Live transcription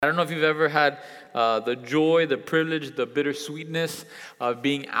I don't know if you've ever had the joy, the privilege, the bittersweetness of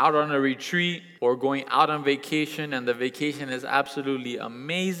being out on a retreat or going out on vacation, and the vacation is absolutely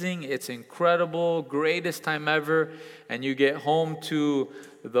amazing. It's incredible, greatest time ever, and you get home to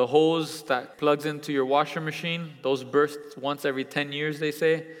the hose that plugs into your washer machine. Those burst once every 10 years, they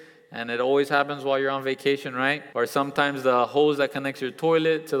say. And it always happens while you're on vacation, right? Or sometimes the hose that connects your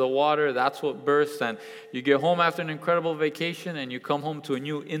toilet to the water, that's what bursts. And you get home after an incredible vacation and you come home to a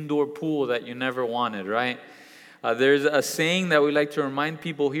new indoor pool that you never wanted, right? There's a saying that we like to remind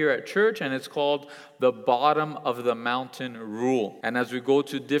people here at church, and it's called the bottom of the mountain rule. And as we go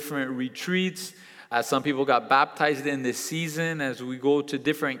to different retreats, as some people got baptized in this season, as we go to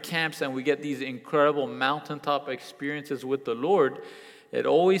different camps and we get these incredible mountaintop experiences with the Lord, it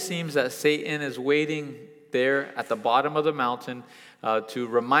always seems that Satan is waiting there at the bottom of the mountain to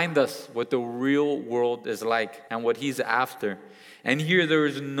remind us what the real world is like and what he's after. And here there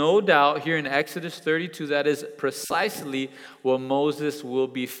is no doubt, here in Exodus 32, that is precisely what Moses will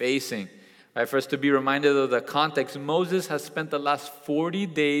be facing. Right, for us to be reminded of the context, Moses has spent the last 40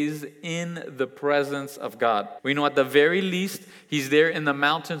 days in the presence of God. We know at the very least, he's there in the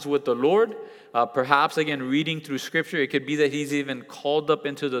mountains with the Lord. Perhaps, again, reading through Scripture, it could be that he's even called up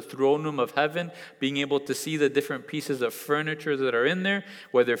into the throne room of heaven, being able to see the different pieces of furniture that are in there,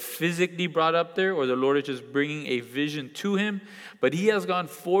 whether physically brought up there or the Lord is just bringing a vision to him. But he has gone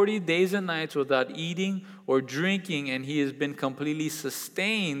 40 days and nights without eating or drinking, and he has been completely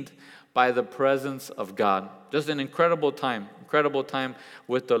sustained by the presence of God. Just an incredible time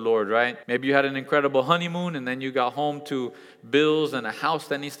with the Lord, right? Maybe you had an incredible honeymoon and then you got home to bills and a house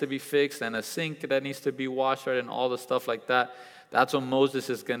that needs to be fixed and a sink that needs to be washed, right? And all the stuff like that. That's what Moses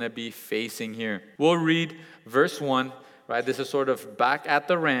is going to be facing here. We'll read verse 1, right? This is sort of back at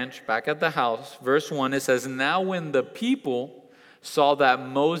the ranch, back at the house. Verse 1, it says, "Now when the people saw that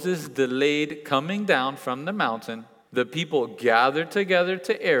Moses delayed coming down from the mountain, the people gathered together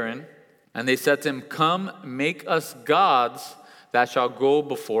to Aaron, and they said to him, 'Come, make us gods that shall go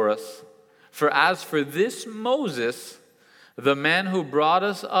before us. For as for this Moses, the man who brought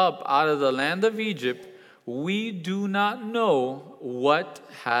us up out of the land of Egypt, we do not know what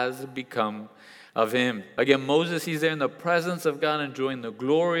has become of him.'" Again, Moses, he's there in the presence of God, enjoying the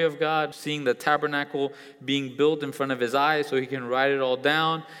glory of God, seeing the tabernacle being built in front of his eyes so he can write it all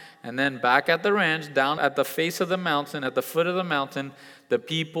down. And then back at the ranch, down at the face of the mountain, at the foot of the mountain, the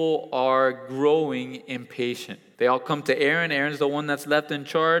people are growing impatient. They all come to Aaron. Aaron's the one that's left in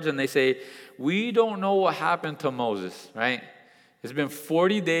charge, and they say, "We don't know what happened to Moses," right? It's been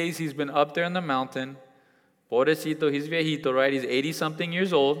 40 days he's been up there in the mountain. Pobrecito, he's viejito, right? He's 80-something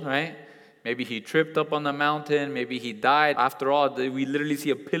years old, right? Maybe he tripped up on the mountain. Maybe he died. After all, we literally see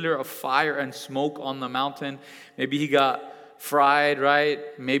a pillar of fire and smoke on the mountain. Maybe he got fried,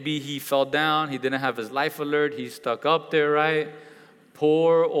 right? Maybe he fell down. He didn't have his life alert. He's stuck up there, right?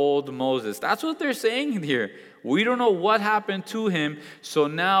 Poor old Moses. That's what they're saying here. We don't know what happened to him. So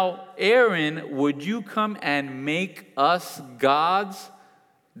now, Aaron, would you come and make us gods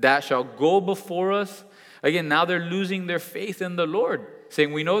that shall go before us? Again, now they're losing their faith in the Lord,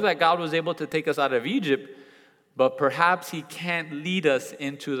 saying, we know that God was able to take us out of Egypt, but perhaps he can't lead us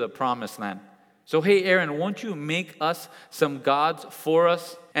into the promised land. So, hey, Aaron, won't you make us some gods for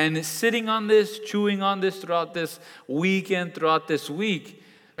us? And sitting on this, chewing on this throughout this weekend, throughout this week,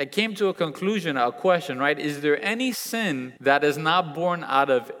 I came to a conclusion, a question, right? Is there any sin that is not born out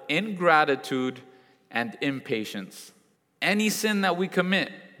of ingratitude and impatience? Any sin that we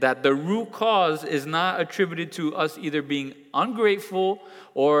commit, that the root cause is not attributed to us either being ungrateful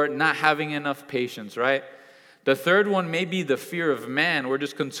or not having enough patience, right? The third one may be the fear of man. We're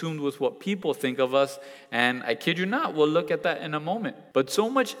just consumed with what people think of us. And I kid you not, we'll look at that in a moment. But so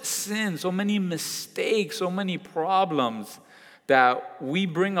much sin, so many mistakes, so many problems that we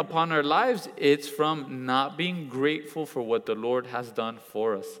bring upon our lives, it's from not being grateful for what the Lord has done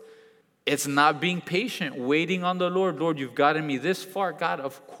for us. It's not being patient, waiting on the Lord. Lord, you've gotten me this far. God,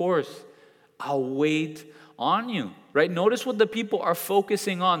 of course, I'll wait on you, right? Notice what the people are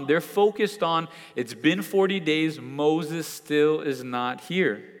focusing on. They're focused on, it's been 40 days, Moses still is not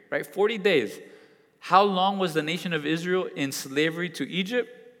here, right? 40 days. How long was the nation of Israel in slavery to Egypt?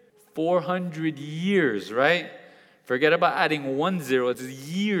 400 years, right? Forget about adding 1 0. It's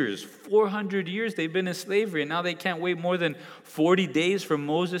years. 400 years they've been in slavery, and now they can't wait more than 40 days for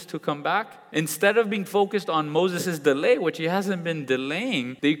Moses to come back. Instead of being focused on Moses' delay, which he hasn't been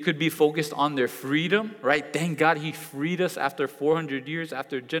delaying, they could be focused on their freedom, right? Thank God he freed us after 400 years,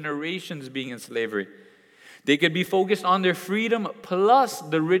 after generations being in slavery. They could be focused on their freedom plus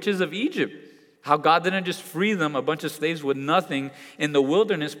the riches of Egypt. How God didn't just free them, a bunch of slaves with nothing in the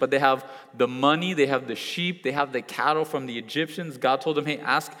wilderness, but they have the money, they have the sheep, they have the cattle from the Egyptians. God told them, hey,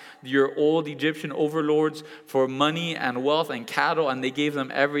 ask your old Egyptian overlords for money and wealth and cattle, and they gave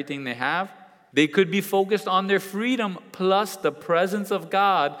them everything they have. They could be focused on their freedom plus the presence of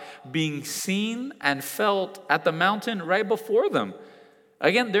God being seen and felt at the mountain right before them.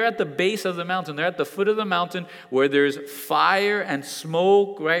 Again, they're at the base of the mountain. They're at the foot of the mountain where there's fire and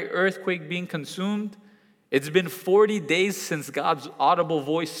smoke, right? Earthquake being consumed. It's been 40 days since God's audible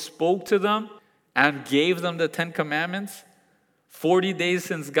voice spoke to them and gave them the 10 commandments. 40 days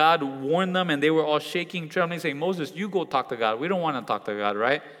since God warned them and they were all shaking, trembling, saying, Moses, you go talk to God. We don't want to talk to God,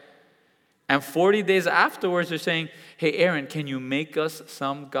 right? And 40 days afterwards, they're saying, hey, Aaron, can you make us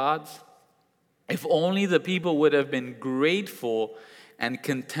some gods? If only the people would have been grateful and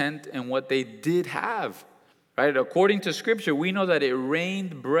content in what they did have, right? According to Scripture, we know that it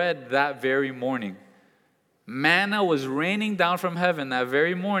rained bread that very morning. Manna was raining down from heaven that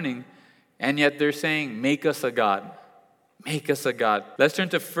very morning, and yet they're saying, make us a God. Make us a God. Let's turn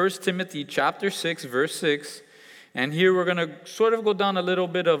to 1 Timothy chapter 6, verse 6, and here we're going to sort of go down a little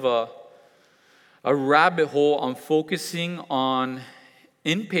bit of a rabbit hole on focusing on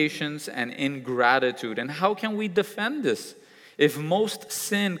impatience and ingratitude. And how can we defend this? If most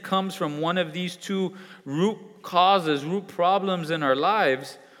sin comes from one of these two root causes, root problems in our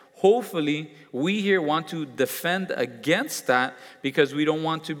lives, hopefully we here want to defend against that because we don't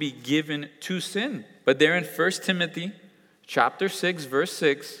want to be given to sin. But there in 1 Timothy chapter 6, verse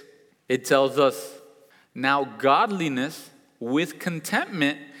 6, it tells us, now godliness with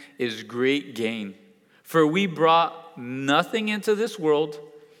contentment is great gain. For we brought nothing into this world,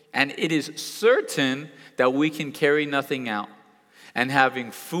 and it is certain that we can carry nothing out. And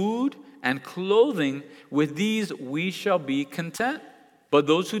having food and clothing, with these we shall be content. But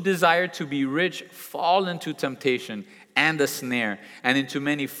those who desire to be rich fall into temptation and a snare, and into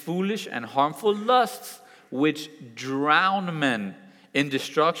many foolish and harmful lusts, which drown men in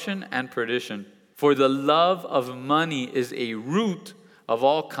destruction and perdition. For the love of money is a root of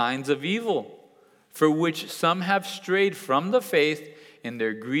all kinds of evil, for which some have strayed from the faith in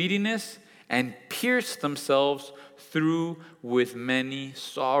their greediness and pierced themselves through with many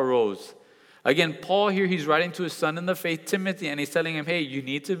sorrows. Again, Paul here, he's writing to his son in the faith, Timothy, and he's telling him, hey, you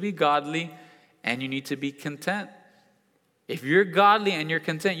need to be godly and you need to be content. If you're godly and you're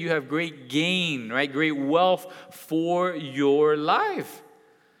content, you have great gain, right? Great wealth for your life.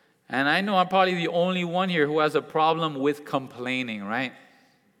 And I know I'm probably the only one here who has a problem with complaining, right?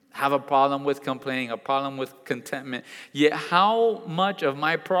 Have a problem with complaining, a problem with contentment. Yet how much of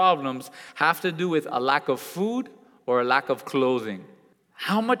my problems have to do with a lack of food or a lack of clothing?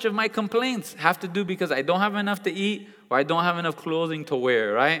 How much of my complaints have to do because I don't have enough to eat or I don't have enough clothing to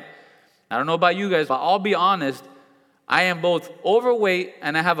wear, right? I don't know about you guys, but I'll be honest, I am both overweight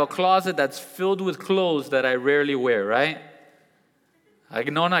and I have a closet that's filled with clothes that I rarely wear, right? I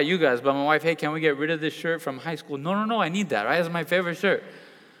know not you guys, but my wife, hey, can we get rid of this shirt from high school? No, I need that, right? It's my favorite shirt.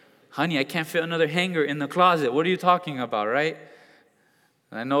 Honey, I can't fit another hanger in the closet. What are you talking about, right?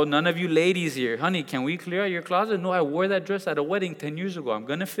 I know none of you ladies here. Honey, can we clear out your closet? No, I wore that dress at a wedding 10 years ago. I'm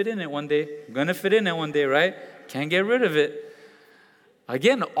going to fit in it one day. Right? Can't get rid of it.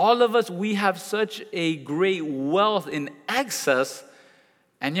 Again, all of us, we have such a great wealth in excess,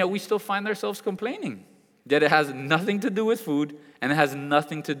 and yet we still find ourselves complaining. Yet it has nothing to do with food, and it has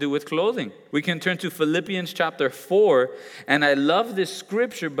nothing to do with clothing. We can turn to Philippians chapter 4, and I love this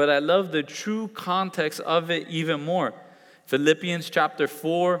scripture, but I love the true context of it even more. Philippians chapter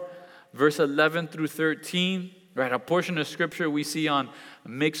 4, verse 11 through 13, right? A portion of scripture we see on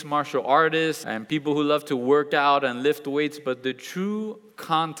mixed martial artists and people who love to work out and lift weights, but the true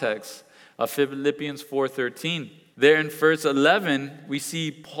context of Philippians 4:13. There in verse 11, we see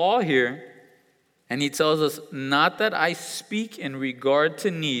Paul here, and he tells us, not that I speak in regard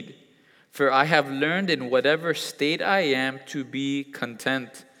to need, for I have learned in whatever state I am to be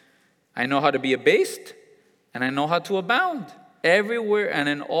content. I know how to be abased, and I know how to abound. Everywhere and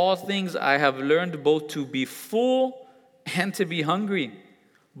in all things I have learned both to be full and to be hungry,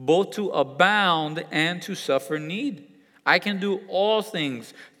 both to abound and to suffer need. I can do all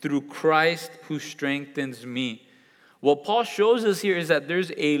things through Christ who strengthens me. What Paul shows us here is that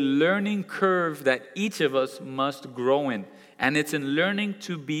there's a learning curve that each of us must grow in. And it's in learning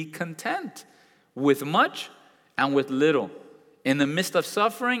to be content with much and with little. In the midst of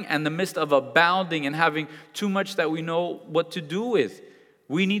suffering and the midst of abounding and having too much that we know what to do with.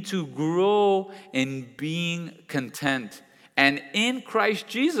 We need to grow in being content. And in Christ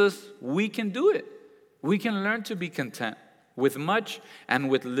Jesus, we can do it. We can learn to be content with much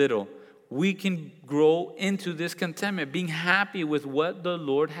and with little. we can grow into this contentment, being happy with what the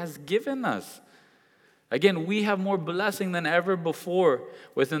Lord has given us. Again, we have more blessing than ever before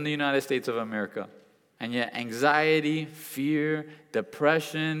within the United States of America. And yet anxiety, fear,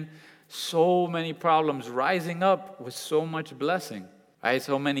 depression, so many problems rising up with so much blessing, right?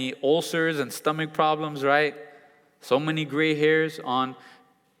 So many ulcers and stomach problems, right? So many gray hairs on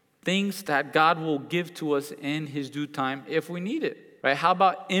things that God will give to us in His due time if we need it, right? How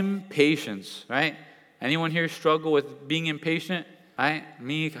about impatience, right? Anyone here struggle with being impatient, right?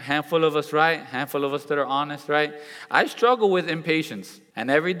 Me, a handful of us, right? Handful of us that are honest, right? I struggle with impatience. And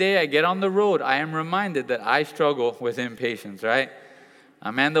every day I get on the road, I am reminded that I struggle with impatience, right?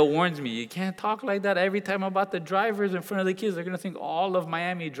 Amanda warns me, you can't talk like that every time about the drivers in front of the kids. They're going to think all of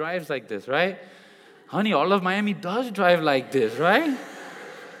Miami drives like this, right? Honey, all of Miami does drive like this, right?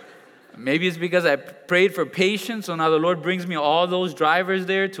 Maybe it's because I prayed for patience, so now the Lord brings me all those drivers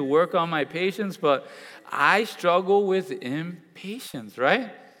there to work on my patience, but I struggle with impatience,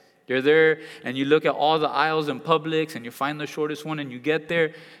 right? You're there and you look at all the aisles in Publix and you find the shortest one and you get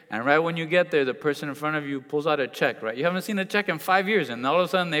there, and right when you get there, the person in front of you pulls out a check, right? You haven't seen a check in 5 years, and all of a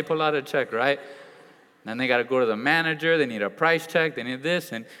sudden they pull out a check, right? Then they got to go to the manager, they need a price check, they need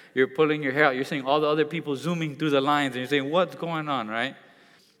this, and you're pulling your hair out. You're seeing all the other people zooming through the lines, and you're saying, what's going on, right?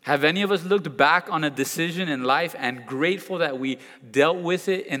 Have any of us looked back on a decision in life and grateful that we dealt with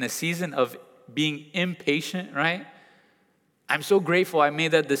it in a season of being impatient, right? I'm so grateful I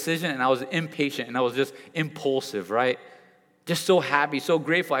made that decision and I was impatient and I was just impulsive, right? Just so happy, so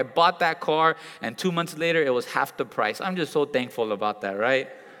grateful. I bought that car and 2 months later it was half the price. I'm just so thankful about that, right?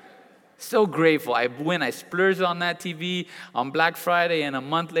 So grateful. I splurged on that TV on Black Friday, and a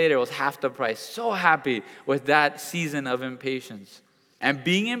month later it was half the price. So happy with that season of impatience. And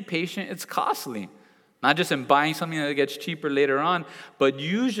being impatient, it's costly. Not just in buying something that gets cheaper later on, but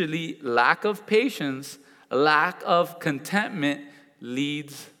usually lack of patience, lack of contentment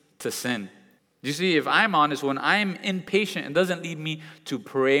leads to sin. You see, if I'm honest, when I'm impatient, it doesn't lead me to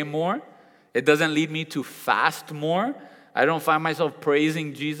pray more. It doesn't lead me to fast more. I don't find myself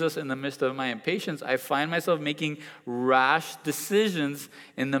praising Jesus in the midst of my impatience. I find myself making rash decisions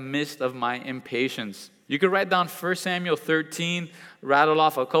in the midst of my impatience. You could write down 1 Samuel 13, rattle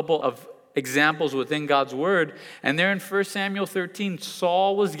off a couple of examples within God's word. And there in 1 Samuel 13,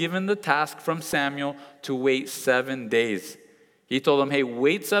 Saul was given the task from Samuel to wait 7 days. He told him, hey,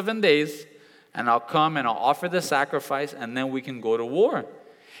 wait 7 days, and I'll come and I'll offer the sacrifice, and then we can go to war.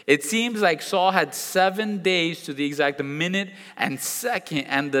 It seems like Saul had 7 days to the exact minute and second.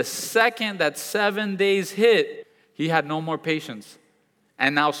 And the second that 7 days hit, he had no more patience.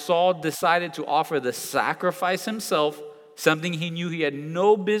 And now Saul decided to offer the sacrifice himself, something he knew he had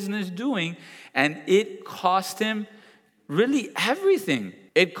no business doing, and it cost him really everything.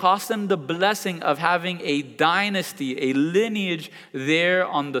 It cost him the blessing of having a dynasty, a lineage there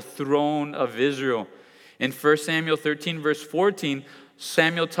on the throne of Israel. In 1 Samuel 13, verse 14,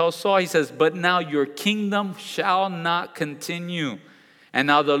 Samuel tells Saul, he says, but now your kingdom shall not continue. And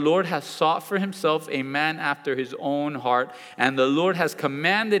now the Lord has sought for himself a man after his own heart, and the Lord has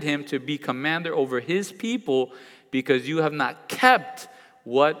commanded him to be commander over his people, because you have not kept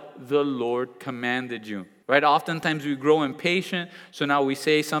what the Lord commanded you. Right? Oftentimes we grow impatient, so now we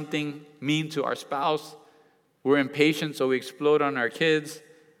say something mean to our spouse. We're impatient, so we explode on our kids.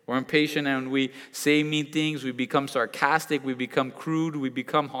 We're impatient and we say mean things. We become sarcastic. We become crude. We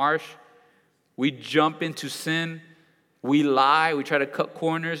become harsh. We jump into sin. We lie. We try to cut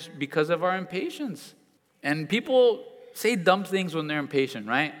corners because of our impatience. And people say dumb things when they're impatient,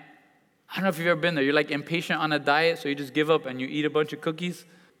 right? I don't know if you've ever been there. You're like impatient on a diet, so you just give up and you eat a bunch of cookies.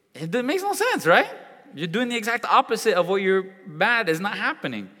 It makes no sense, right? You're doing the exact opposite of what you're mad is not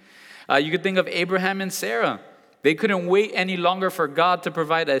happening. You could think of Abraham and Sarah. They couldn't wait any longer for God to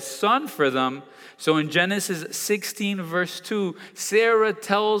provide a son for them. So in Genesis 16, verse 2, Sarah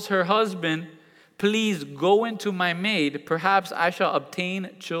tells her husband, please go into my maid. Perhaps I shall obtain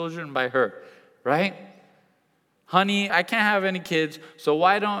children by her. Right? Honey, I can't have any kids, so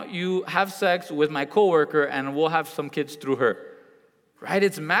why don't you have sex with my coworker and we'll have some kids through her? Right?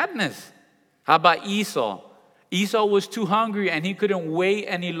 It's madness. How about Esau? Esau was too hungry and he couldn't wait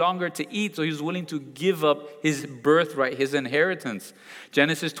any longer to eat, so he was willing to give up his birthright, his inheritance.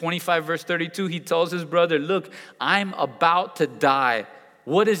 Genesis 25, verse 32, he tells his brother, look, I'm about to die.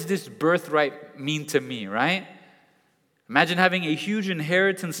 What does this birthright mean to me, right? Imagine having a huge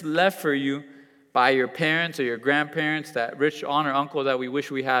inheritance left for you by your parents or your grandparents, that rich aunt or uncle that we wish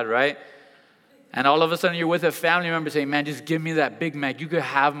we had, right? And all of a sudden you're with a family member saying, man, just give me that Big Mac. You could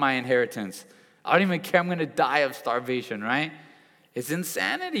have my inheritance. I don't even care. I'm going to die of starvation, right? It's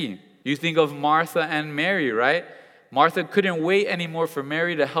insanity. You think of Martha and Mary, right? Martha couldn't wait anymore for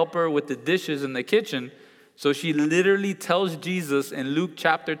Mary to help her with the dishes in the kitchen. So she literally tells Jesus in Luke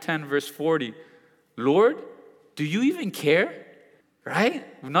chapter 10, verse 40, Lord, do you even care?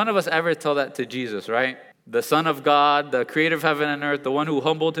 Right? None of us ever tell that to Jesus, right? The Son of God, the creator of heaven and earth, the one who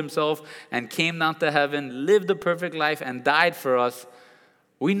humbled himself and came down to heaven, lived a perfect life and died for us.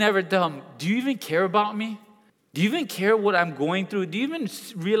 We never tell him, do you even care about me? Do you even care what I'm going through? Do you even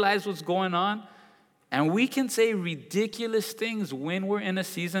realize what's going on? And we can say ridiculous things when we're in a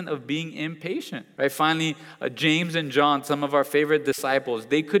season of being impatient. Right? Finally, James and John, some of our favorite disciples,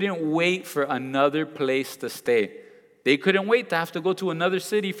 they couldn't wait for another place to stay. They couldn't wait to have to go to another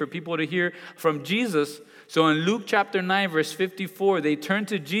city for people to hear from Jesus. So in Luke chapter 9, verse 54, they turn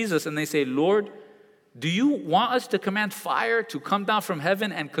to Jesus and they say, Lord, do you want us to command fire to come down from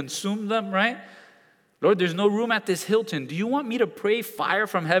heaven and consume them, right? Lord, there's no room at this Hilton. Do you want me to pray fire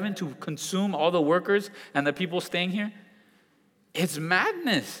from heaven to consume all the workers and the people staying here? It's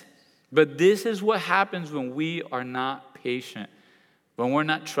madness. But this is what happens when we are not patient, when we're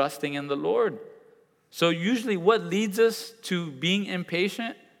not trusting in the Lord. So usually what leads us to being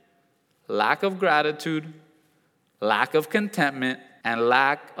impatient? Lack of gratitude, lack of contentment, and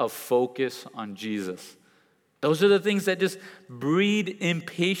lack of focus on Jesus. Those are the things that just breed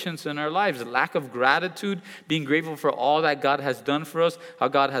impatience in our lives. Lack of gratitude, being grateful for all that God has done for us, how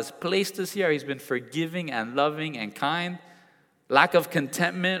God has placed us here. He's been forgiving and loving and kind. Lack of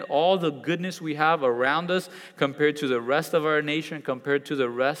contentment, all the goodness we have around us compared to the rest of our nation, compared to the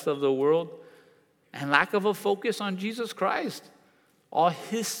rest of the world. And lack of a focus on Jesus Christ. All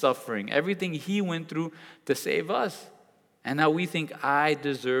his suffering, everything he went through to save us. And now we think, I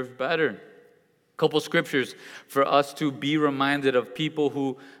deserve better. Couple scriptures for us to be reminded of people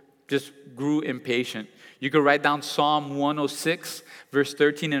who just grew impatient. You could write down Psalm 106, verse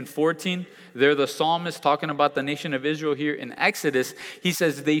 13 and 14. There the psalmist talking about the nation of Israel here in Exodus. He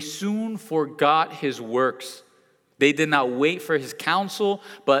says, they soon forgot his works. They did not wait for his counsel,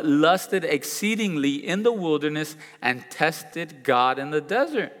 but lusted exceedingly in the wilderness and tested God in the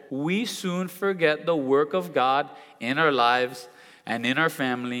desert. We soon forget the work of God in our lives and in our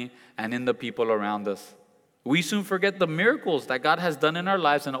family and in the people around us. We soon forget the miracles that God has done in our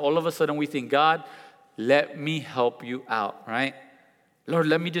lives, and all of a sudden we think, God, let me help you out, right? Lord,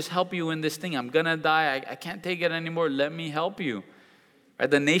 let me just help you in this thing. I'm going to die. I can't take it anymore. Let me help you.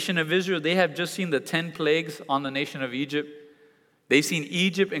 Right? The nation of Israel, they have just seen the 10 plagues on the nation of Egypt. They've seen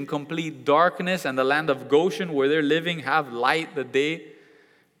Egypt in complete darkness and the land of Goshen where they're living have light the day.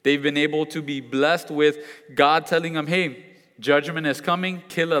 They've been able to be blessed with God telling them, hey, judgment is coming,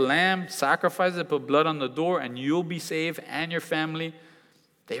 kill a lamb, sacrifice it, put blood on the door, and you'll be saved and your family.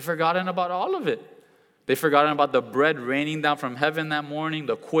 They've forgotten about all of it. They've forgotten about the bread raining down from heaven that morning,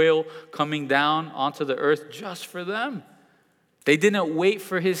 the quail coming down onto the earth just for them. They didn't wait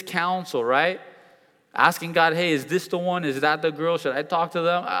for his counsel, right? Asking God, hey, is this the one? Is that the girl? Should I talk to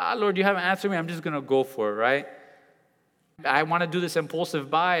them? Lord, you haven't answered me. I'm just going to go for it, right? I want to do this impulsive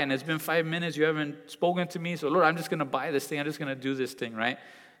buy, and it's been 5 minutes. You haven't spoken to me. So, Lord, I'm just going to buy this thing. I'm just going to do this thing, right?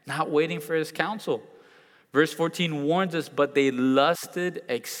 Not waiting for his counsel. Verse 14 warns us, but they lusted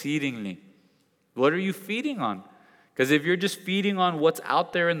exceedingly. What are you feeding on? Because if you're just feeding on what's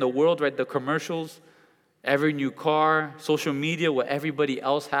out there in the world, right, the commercials, every new car, social media, what everybody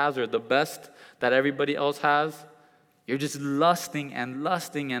else has, or the best that everybody else has, you're just lusting and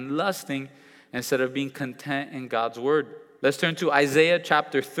lusting and lusting instead of being content in God's word. Let's turn to Isaiah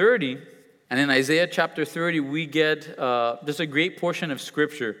chapter 30. And in Isaiah chapter 30, we get just a great portion of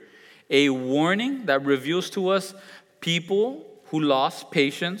scripture. A warning that reveals to us people who lost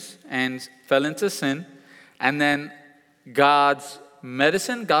patience and fell into sin. And then God's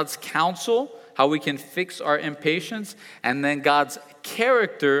medicine, God's counsel, how we can fix our impatience. And then God's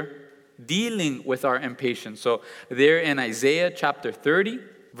character dealing with our impatience. So there in Isaiah chapter 30,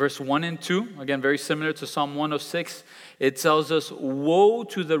 verse 1 and 2, again, very similar to Psalm 106, it tells us, woe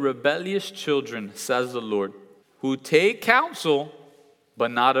to the rebellious children, says the Lord, who take counsel, but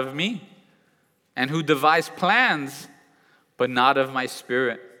not of me, and who devise plans, but not of my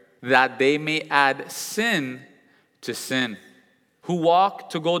spirit, that they may add sin to sin, who walk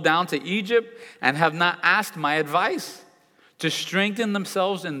to go down to Egypt and have not asked my advice, to strengthen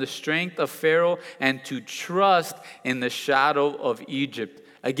themselves in the strength of Pharaoh and to trust in the shadow of Egypt.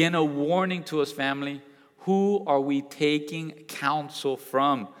 Again, a warning to us, family. Who are we taking counsel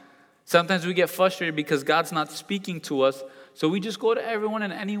from? Sometimes we get frustrated because God's not speaking to us, so we just go to everyone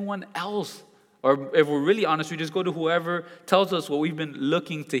and anyone else. Or if we're really honest, we just go to whoever tells us what we've been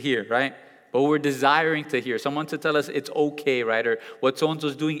looking to hear, right? But we're desiring to hear someone to tell us it's okay, right? Or what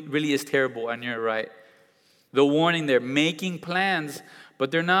so-and-so's doing really is terrible, and you're right. The warning, they're making plans,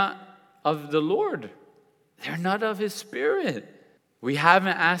 but they're not of the Lord. They're not of His Spirit. We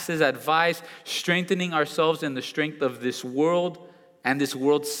haven't asked His advice, strengthening ourselves in the strength of this world and this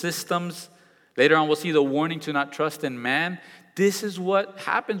world's systems. Later on, we'll see the warning to not trust in man. This is what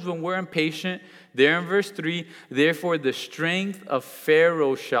happens when we're impatient. There in verse 3, therefore the strength of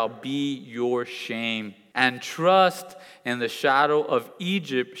Pharaoh shall be your shame, and trust in the shadow of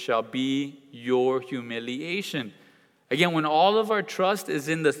Egypt shall be your humiliation. Again, when all of our trust is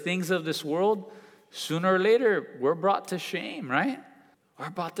in the things of this world, sooner or later, we're brought to shame, right? We're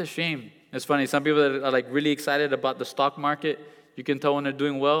brought to shame. It's funny, some people that are like really excited about the stock market, you can tell when they're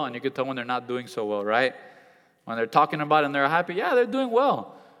doing well, and you can tell when they're not doing so well, right? When they're talking about it and they're happy, yeah, they're doing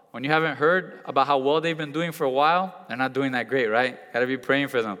well. When you haven't heard about how well they've been doing for a while, they're not doing that great, right? Got to be praying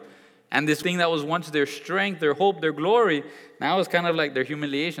for them. And this thing that was once their strength, their hope, their glory, now it's kind of like their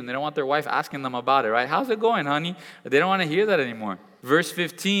humiliation. They don't want their wife asking them about it, right? How's it going, honey? They don't want to hear that anymore. Verse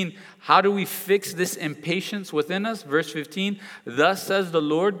 15, how do we fix this impatience within us? Verse 15, thus says the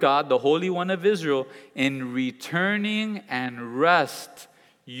Lord God, the Holy One of Israel, in returning and rest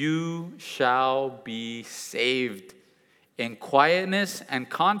you shall be saved. In quietness and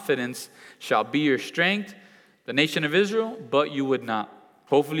confidence shall be your strength, the nation of Israel, but you would not.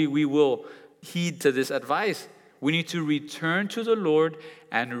 Hopefully we will heed to this advice. We need to return to the Lord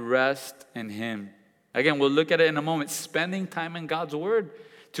and rest in Him. Again, we'll look at it in a moment. Spending time in God's Word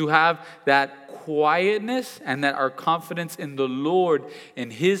to have that quietness and that our confidence in the Lord,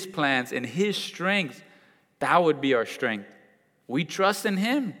 in His plans, in His strength, that would be our strength. We trust in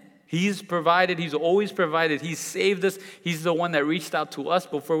Him. He's provided. He's always provided. He's saved us. He's the one that reached out to us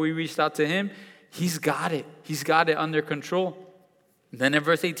before we reached out to Him. He's got it. He's got it under control. Then in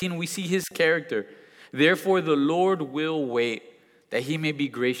verse 18, we see His character. Therefore, the Lord will wait, that He may be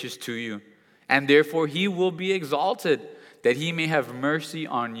gracious to you. And therefore, He will be exalted, that He may have mercy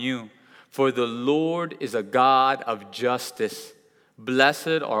on you. For the Lord is a God of justice.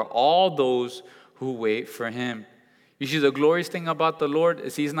 Blessed are all those who wait for Him. You see, the glorious thing about the Lord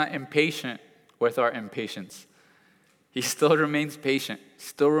is He's not impatient with our impatience. He still remains patient,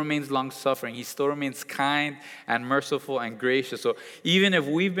 still remains long-suffering. He still remains kind and merciful and gracious. So even if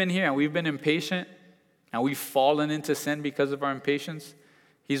we've been here and we've been impatient and we've fallen into sin because of our impatience,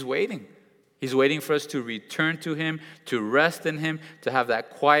 He's waiting. He's waiting for us to return to Him, to rest in Him, to have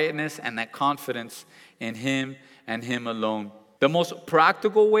that quietness and that confidence in Him and Him alone. The most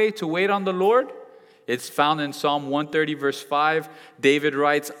practical way to wait on the Lord, it's found in Psalm 130, verse 5. David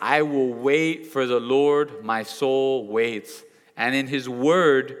writes, I will wait for the Lord, my soul waits. And in His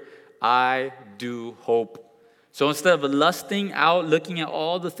word, I do hope. So instead of lusting out, looking at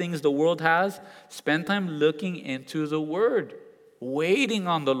all the things the world has, spend time looking into the word, waiting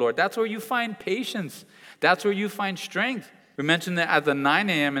on the Lord. That's where you find patience. That's where you find strength. We mentioned that at the 9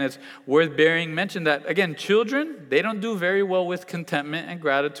 a.m., and it's worth bearing mention that, again, children, they don't do very well with contentment and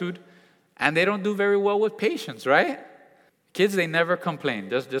gratitude. And they don't do very well with patience, right? Kids, they never complain.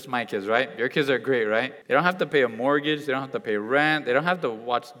 Just my kids, right? Your kids are great, right? They don't have to pay a mortgage. They don't have to pay rent. They don't have to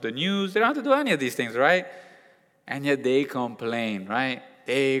watch the news. They don't have to do any of these things, right? And yet they complain, right?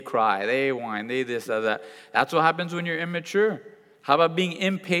 They cry. They whine. They this, that. That's what happens when you're immature. How about being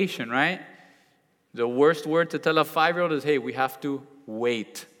impatient, right? The worst word to tell a 5-year-old is, hey, we have to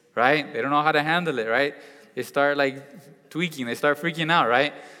wait, right? They don't know how to handle it, right? They start like tweaking. They start freaking out,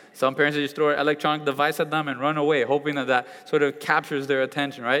 right? Some parents just throw an electronic device at them and run away, hoping that sort of captures their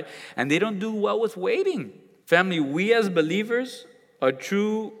attention, right? And they don't do well with waiting. Family, we as believers, a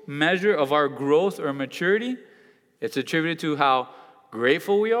true measure of our growth or maturity, it's attributed to how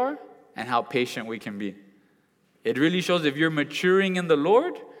grateful we are and how patient we can be. It really shows if you're maturing in the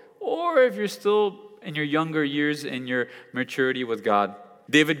Lord or if you're still in your younger years in your maturity with God.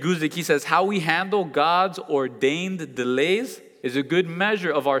 David Guzik, he says, how we handle God's ordained delays is a good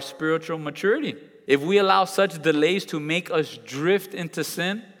measure of our spiritual maturity. If we allow such delays to make us drift into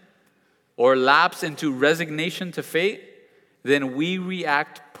sin or lapse into resignation to fate, then we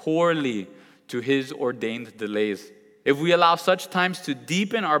react poorly to His ordained delays. If we allow such times to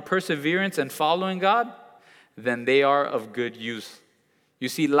deepen our perseverance in following God, then they are of good use. You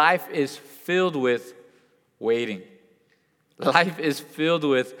see, life is filled with waiting. Life is filled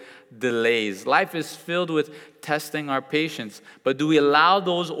with delays. Life is filled with testing our patience. But do we allow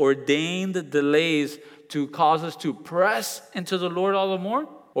those ordained delays to cause us to press into the Lord all the more?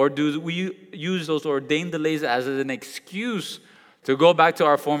 Or do we use those ordained delays as an excuse to go back to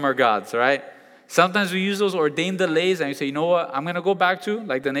our former gods, right? Sometimes we use those ordained delays and you say, you know what, I'm going to go back to,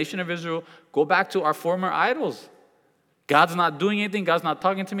 like the nation of Israel, go back to our former idols. God's not doing anything. God's not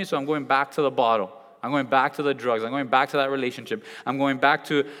talking to me, so I'm going back to the bottle. I'm going back to the drugs. I'm going back to that relationship. I'm going back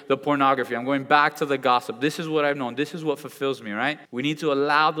to the pornography. I'm going back to the gossip. This is what I've known. This is what fulfills me, right? We need to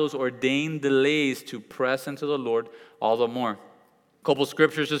allow those ordained delays to press into the Lord all the more. A couple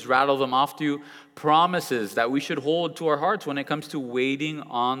scriptures, just rattle them off to you. Promises that we should hold to our hearts when it comes to waiting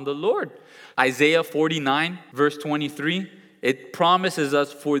on the Lord. Isaiah 49, verse 23, it promises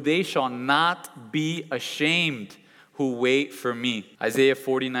us, for they shall not be ashamed who wait for me. Isaiah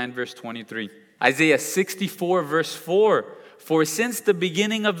 49, verse 23. Isaiah 64, verse 4, for since the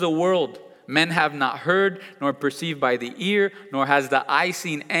beginning of the world, men have not heard, nor perceived by the ear, nor has the eye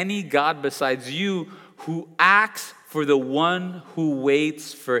seen any God besides you, who acts for the one who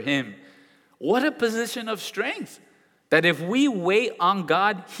waits for him. What a position of strength. That if we wait on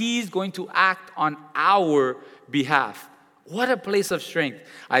God, he's going to act on our behalf. What a place of strength.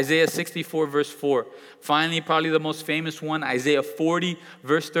 Isaiah 64, verse 4. Finally, probably the most famous one, Isaiah 40,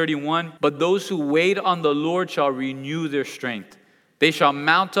 verse 31. But those who wait on the Lord shall renew their strength. They shall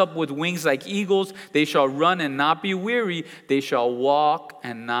mount up with wings like eagles. They shall run and not be weary. They shall walk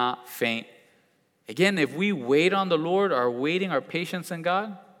and not faint. Again, if we wait on the Lord, our waiting, our patience in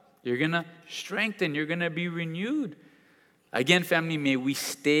God, you're going to strengthen. You're going to be renewed. Again, family, may we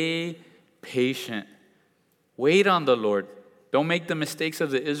stay patient. Wait on the Lord. Don't make the mistakes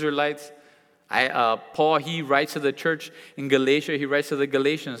of the Israelites. Paul, he writes to the church in Galatia. He writes to the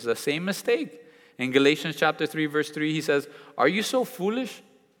Galatians the same mistake. In Galatians chapter 3, verse 3, he says, are you so foolish?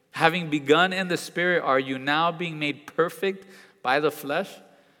 Having begun in the Spirit, are you now being made perfect by the flesh?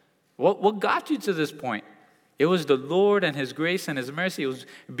 What got you to this point? It was the Lord and his grace and his mercy. It was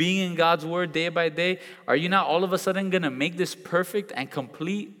being in God's word day by day. Are you now all of a sudden going to make this perfect and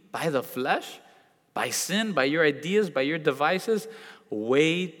complete by the flesh? By sin, by your ideas, by your devices?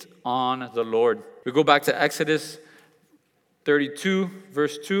 Wait on the Lord. We go back to Exodus 32,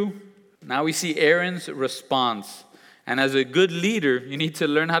 verse 2. Now we see Aaron's response. And as a good leader, you need to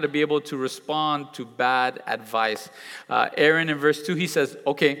learn how to be able to respond to bad advice. Aaron in verse 2, he says,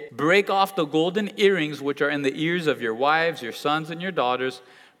 okay, break off the golden earrings which are in the ears of your wives, your sons, and your daughters.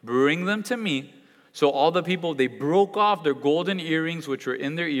 Bring them to me. So all the people, they broke off their golden earrings which were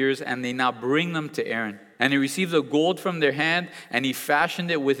in their ears, and they now bring them to Aaron. And he received the gold from their hand, and he fashioned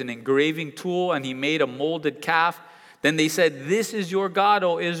it with an engraving tool, and he made a molded calf. Then they said, this is your God,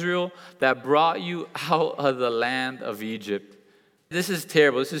 O Israel, that brought you out of the land of Egypt. This is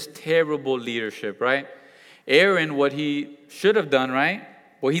terrible. This is terrible leadership, right? Aaron, what he should have done, right?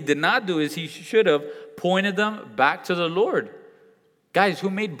 What he did not do is he should have pointed them back to the Lord. Guys,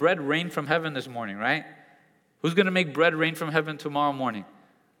 who made bread rain from heaven this morning, right? Who's going to make bread rain from heaven tomorrow morning?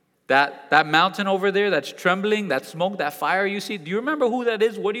 That mountain over there that's trembling, that smoke, that fire you see, do you remember who that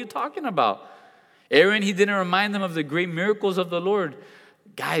is? What are you talking about? Aaron, he didn't remind them of the great miracles of the Lord.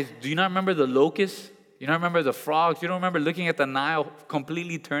 Guys, do you not remember the locusts? You don't remember the frogs? You don't remember looking at the Nile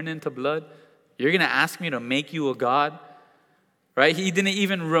completely turned into blood? You're going to ask me to make you a God? Right? He didn't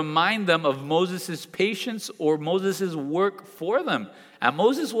even remind them of Moses' patience or Moses' work for them. And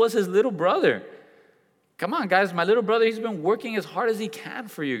Moses was his little brother. Come on, guys, my little brother, he's been working as hard as he can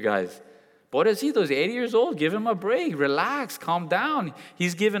for you guys. What is he? Those 80 years old? Give him a break. Relax. Calm down.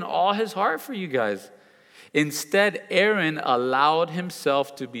 He's given all his heart for you guys. Instead, Aaron allowed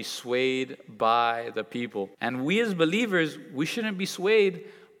himself to be swayed by the people. And we as believers, we shouldn't be swayed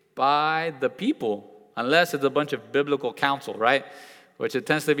by the people unless it's a bunch of biblical counsel, right? Which it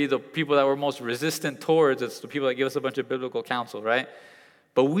tends to be the people that we're most resistant towards. It's the people that give us a bunch of biblical counsel, right?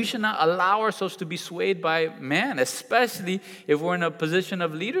 But we should not allow ourselves to be swayed by man, especially if we're in a position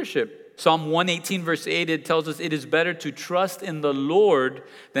of leadership. Psalm 118, verse 8, it tells us it is better to trust in the Lord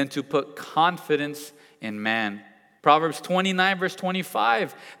than to put confidence in man. Proverbs 29, verse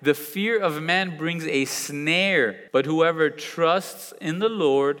 25, the fear of man brings a snare, but whoever trusts in the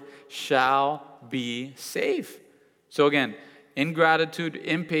Lord shall be safe. So again, ingratitude,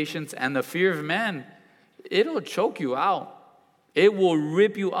 impatience, and the fear of man, it'll choke you out. It will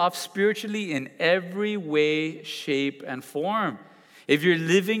rip you off spiritually in every way, shape, and form. If you're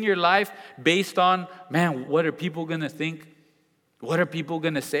living your life based on, man, what are people going to think? What are people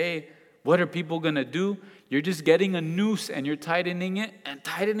going to say? What are people going to do? You're just getting a noose and you're tightening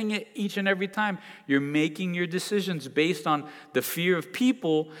it each and every time. You're making your decisions based on the fear of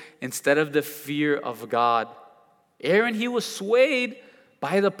people instead of the fear of God. Aaron, he was swayed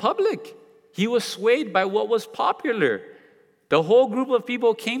by the public. He was swayed by what was popular. The whole group of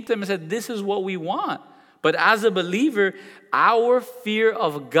people came to him and said, this is what we want. But as a believer, our fear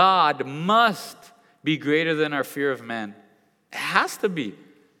of God must be greater than our fear of man. It has to be.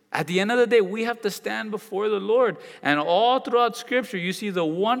 At the end of the day, we have to stand before the Lord. And all throughout Scripture, you see the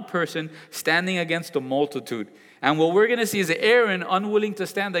one person standing against the multitude. And what we're going to see is Aaron unwilling to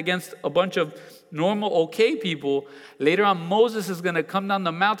stand against a bunch of normal, okay people. Later on, Moses is going to come down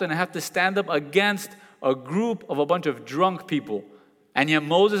the mountain and have to stand up against a group of a bunch of drunk people. And yet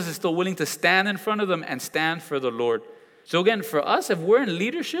Moses is still willing to stand in front of them and stand for the Lord. So again, for us, if we're in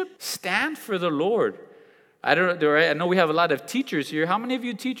leadership, stand for the Lord. I know we have a lot of teachers here. How many of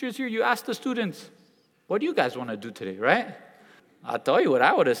you teachers here, you ask the students, what do you guys want to do today, right? I'll tell you what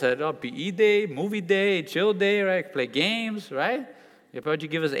I would have said. Oh, PE day, movie day, chill day, right? Play games, right? You probably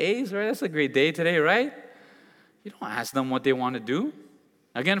give us A's, right? That's a great day today, right? You don't ask them what they want to do.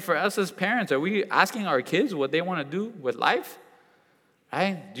 Again, for us as parents, are we asking our kids what they want to do with life?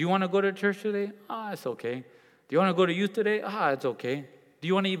 Right? Do you want to go to church today? It's okay. Do you want to go to youth today? It's okay. Do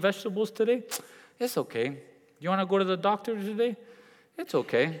you want to eat vegetables today? It's okay. You want to go to the doctor today? It's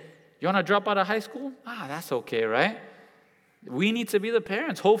okay. You want to drop out of high school? That's okay, right? We need to be the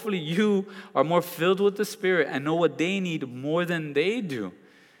parents. Hopefully you are more filled with the Spirit and know what they need more than they do.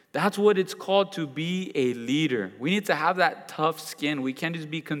 That's what it's called to be a leader. We need to have that tough skin. We can't just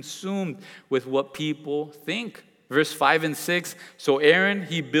be consumed with what people think. Verse 5 and 6, so Aaron,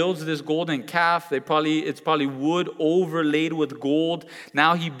 he builds this golden calf. It's probably wood overlaid with gold.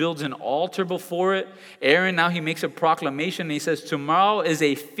 Now he builds an altar before it. Aaron, now he makes a proclamation. And he says, tomorrow is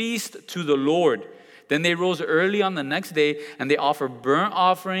a feast to the Lord. Then they rose early on the next day, and they offered burnt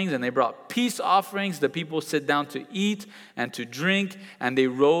offerings, and they brought peace offerings. The people sit down to eat and to drink, and they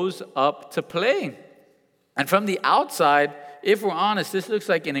rose up to play. And from the outside, if we're honest, this looks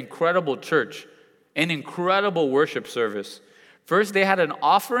like an incredible church. An incredible worship service. First, they had an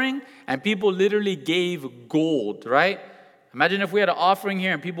offering, and people literally gave gold, right? Imagine if we had an offering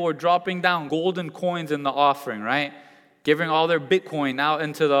here, and people were dropping down golden coins in the offering, right? Giving all their Bitcoin out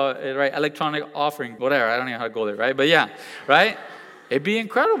into the electronic offering, whatever. I don't know how to go there, right? But yeah, right? It'd be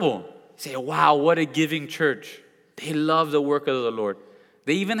incredible. Say, wow, what a giving church. They love the work of the Lord.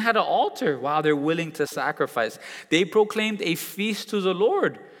 They even had an altar. Wow, they're willing to sacrifice. They proclaimed a feast to the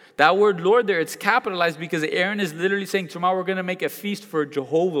Lord. That word Lord there, it's capitalized because Aaron is literally saying, tomorrow we're going to make a feast for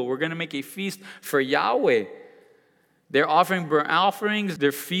Jehovah. We're going to make a feast for Yahweh. They're offering burnt offerings.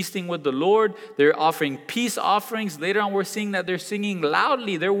 They're feasting with the Lord. They're offering peace offerings. Later on, we're seeing that they're singing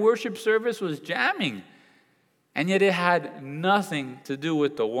loudly. Their worship service was jamming. And yet it had nothing to do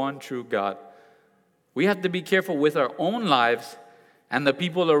with the one true God. We have to be careful with our own lives and the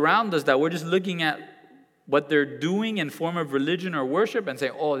people around us that we're just looking at what they're doing in form of religion or worship and say,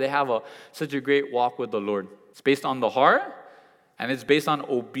 oh, they have such a great walk with the Lord. It's based on the heart, and it's based on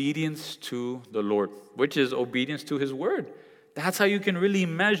obedience to the Lord, which is obedience to His word. That's how you can really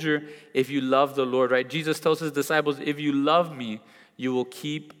measure if you love the Lord, right? Jesus tells His disciples, if you love me, you will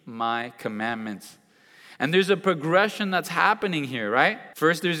keep my commandments. And there's a progression that's happening here, right?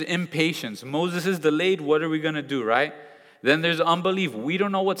 First, there's impatience. Moses is delayed. What are we going to do, right? Then there's unbelief. We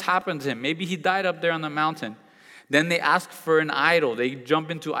don't know what's happened to him. Maybe he died up there on the mountain. Then they ask for an idol. They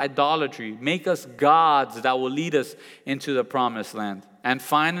jump into idolatry. Make us gods that will lead us into the promised land. And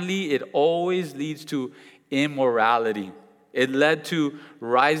finally, it always leads to immorality. It led to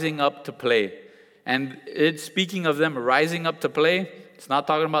rising up to play. And it's speaking of them rising up to play. It's not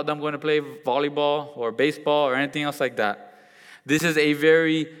talking about them going to play volleyball or baseball or anything else like that. This is a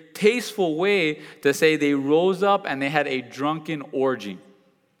very tasteful way to say they rose up and they had a drunken orgy.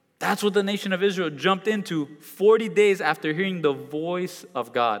 That's what the nation of Israel jumped into 40 days after hearing the voice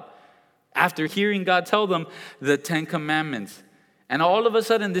of God. After hearing God tell them the 10 commandments. And all of a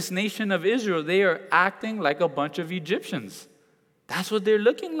sudden, this nation of Israel, they are acting like a bunch of Egyptians. That's what they're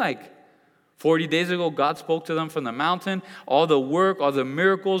looking like. 40 days ago, God spoke to them from the mountain. All the work, all the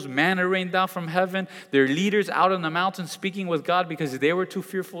miracles, manna rained down from heaven. Their leaders out on the mountain speaking with God because they were too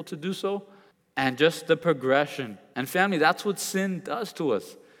fearful to do so. And just the progression. And family, that's what sin does to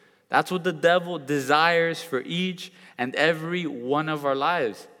us. That's what the devil desires for each and every one of our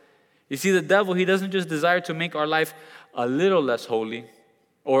lives. You see, the devil, he doesn't just desire to make our life a little less holy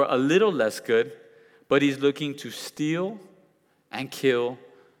or a little less good, but he's looking to steal and kill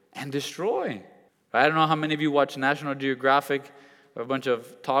and destroy. I don't know how many of you watch National Geographic. Or a bunch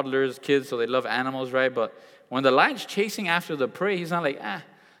of toddlers, kids, so they love animals, right? But when the lion's chasing after the prey, he's not like,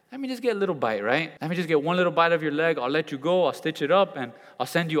 let me just get a little bite, right? Let me just get one little bite of your leg. I'll let you go. I'll stitch it up, and I'll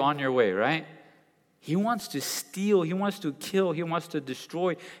send you on your way, right? He wants to steal. He wants to kill. He wants to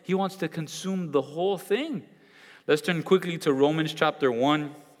destroy. He wants to consume the whole thing. Let's turn quickly to Romans chapter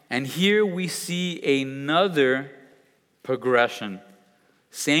 1. And here we see another progression.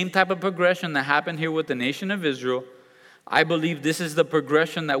 Same type of progression that happened here with the nation of Israel. I believe this is the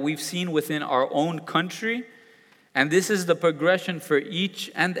progression that we've seen within our own country. And this is the progression for each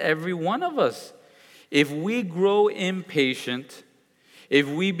and every one of us. If we grow impatient, if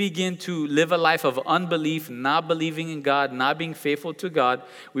we begin to live a life of unbelief, not believing in God, not being faithful to God,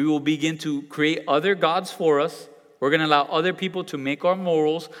 we will begin to create other gods for us. We're going to allow other people to make our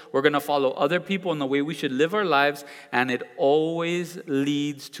morals. We're going to follow other people in the way we should live our lives. And it always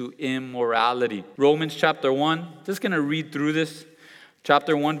leads to immorality. Romans chapter 1, just going to read through this.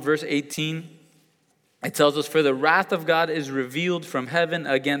 Chapter 1, verse 18. It tells us, "For the wrath of God is revealed from heaven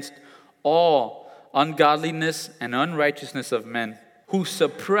against all ungodliness and unrighteousness of men, who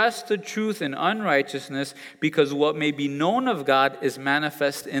suppress the truth in unrighteousness, because what may be known of God is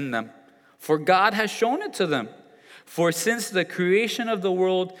manifest in them. For God has shown it to them. For since the creation of the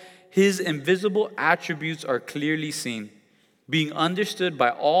world, his invisible attributes are clearly seen, being understood by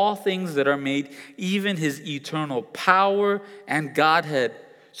all things that are made, even his eternal power and Godhead,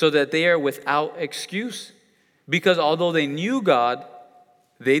 so that they are without excuse. Because although they knew God,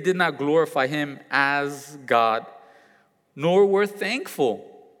 they did not glorify him as God, nor were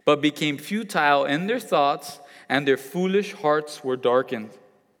thankful, but became futile in their thoughts, and their foolish hearts were darkened.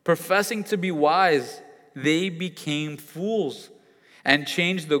 Professing to be wise, they became fools, and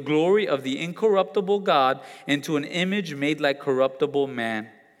changed the glory of the incorruptible God into an image made like corruptible man,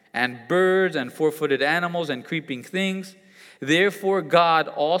 and birds, and four-footed animals, and creeping things. Therefore God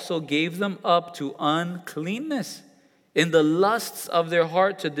also gave them up to uncleanness in the lusts of their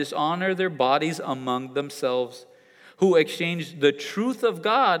heart, to dishonor their bodies among themselves, who exchanged the truth of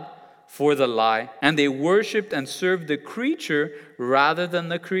God for the lie. And they worshipped and served the creature rather than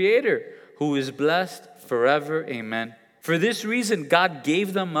the Creator, who is blessed forever. Amen. For this reason, God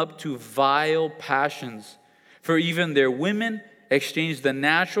gave them up to vile passions. For even their women exchanged the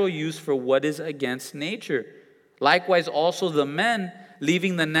natural use for what is against nature. Likewise, also the men,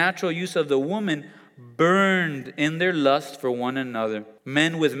 leaving the natural use of the woman, burned in their lust for one another.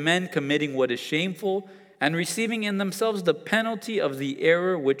 Men with men committing what is shameful, and receiving in themselves the penalty of the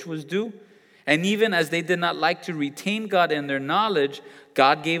error which was due. And even as they did not like to retain God in their knowledge,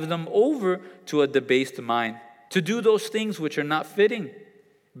 God gave them over to a debased mind, to do those things which are not fitting,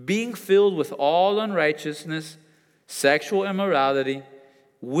 being filled with all unrighteousness, sexual immorality,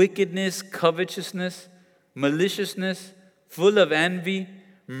 wickedness, covetousness, maliciousness, full of envy,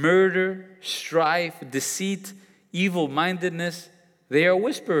 murder, strife, deceit, evil-mindedness. They are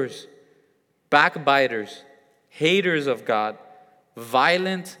whisperers, backbiters, haters of God,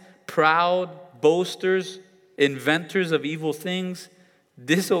 violent, proud, boasters, inventors of evil things,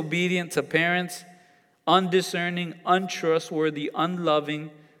 disobedient to parents, undiscerning, untrustworthy,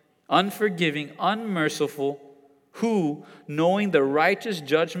 unloving, unforgiving, unmerciful, who, knowing the righteous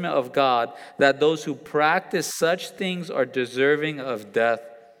judgment of God, that those who practice such things are deserving of death,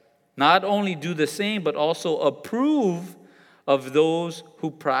 not only do the same, but also approve of those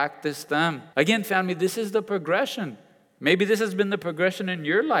who practice them. Again, family, this is the progression. Maybe this has been the progression in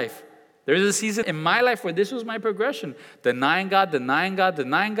your life. There's a season in my life where this was my progression. Denying God, denying God,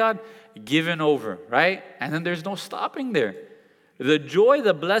 denying God, giving over, right? And then there's no stopping there. The joy,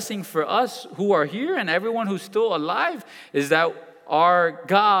 the blessing for us who are here and everyone who's still alive is that our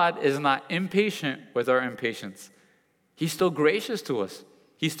God is not impatient with our impatience. He's still gracious to us.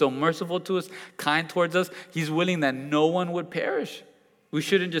 He's still merciful to us, kind towards us. He's willing that no one would perish. We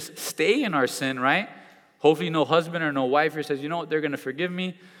shouldn't just stay in our sin, right? Hopefully no husband or no wife here says, you know what, they're going to forgive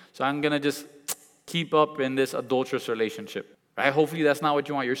me, so I'm going to just keep up in this adulterous relationship, right? Hopefully that's not what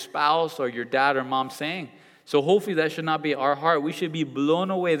you want your spouse or your dad or mom saying. So hopefully that should not be our heart. We should be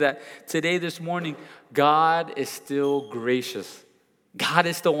blown away that today, this morning, God is still gracious. God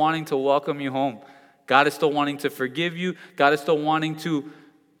is still wanting to welcome you home. God is still wanting to forgive you. God is still wanting to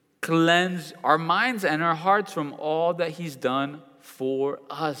cleanse our minds and our hearts from all that he's done for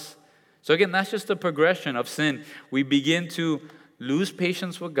us. So again, that's just the progression of sin. We begin to lose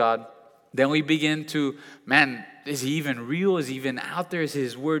patience with God. Then we begin to, man, is he even real? Is he even out there? Is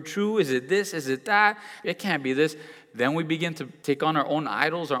his word true? Is it this? Is it that? It can't be this. Then we begin to take on our own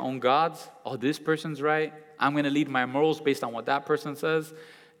idols, our own gods. Oh, this person's right. I'm going to lead my morals based on what that person says.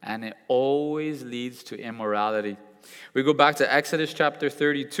 And it always leads to immorality. We go back to Exodus chapter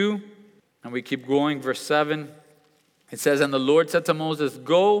 32, and we keep going, verse 7. It says, and the Lord said to Moses,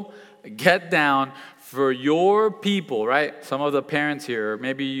 go, get down, for your people, right? Some of the parents here, or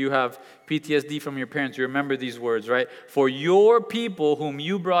maybe you have PTSD from your parents, you remember these words, right? For your people whom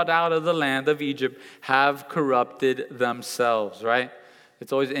you brought out of the land of Egypt have corrupted themselves, right?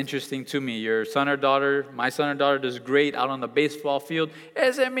 It's always interesting to me. Your son or daughter, my son or daughter does great out on the baseball field.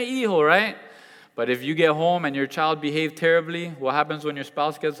 Ese es mi hijo, right? But if you get home and your child behaved terribly, what happens when your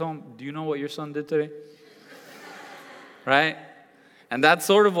spouse gets home? Do you know what your son did today? Right? And that's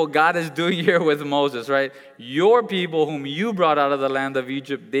sort of what God is doing here with Moses, right? Your people whom you brought out of the land of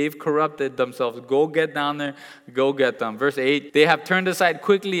Egypt, they've corrupted themselves. Go get down there, go get them. Verse 8, they have turned aside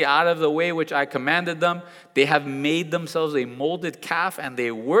quickly out of the way which I commanded them. They have made themselves a molded calf, and they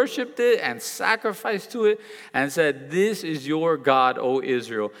worshipped it and sacrificed to it and said, this is your God, O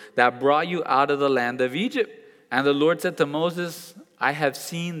Israel, that brought you out of the land of Egypt. And the Lord said to Moses, I have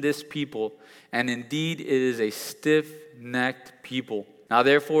seen this people, and indeed it is a stiff-necked people. Now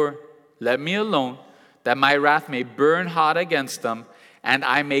therefore, let me alone, that my wrath may burn hot against them, and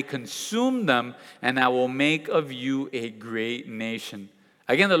I may consume them, and I will make of you a great nation.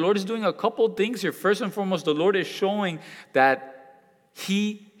 Again, the Lord is doing a couple things here. First and foremost, the Lord is showing that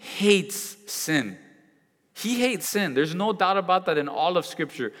He hates sin. He hates sin. There's no doubt about that in all of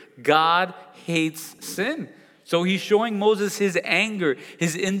Scripture. God hates sin. So He's showing Moses His anger,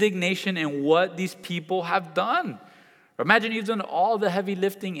 His indignation in what these people have done. Imagine you've done all the heavy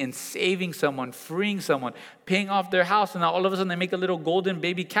lifting in saving someone, freeing someone, paying off their house, and now all of a sudden they make a little golden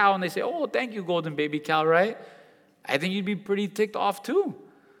baby cow and they say, oh, thank you, golden baby cow, right? I think you'd be pretty ticked off too.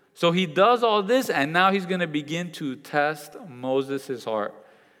 So He does all this, and now He's going to begin to test Moses' heart.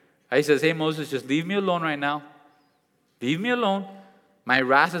 He says, hey, Moses, just leave me alone right now. Leave me alone. My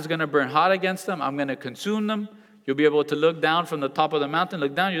wrath is going to burn hot against them. I'm going to consume them. You'll be able to look down from the top of the mountain,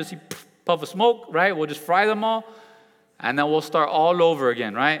 look down, you'll see puff of smoke, right? We'll just fry them all. And then we'll start all over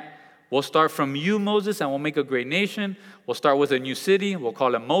again, right? We'll start from you, Moses, and we'll make a great nation. We'll start with a new city. We'll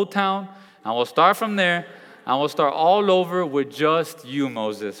call it Motown. And we'll start from there. And we'll start all over with just you,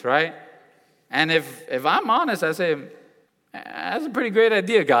 Moses, right? And if I'm honest, I say, that's a pretty great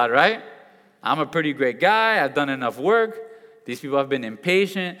idea, God, right? I'm a pretty great guy. I've done enough work. These people have been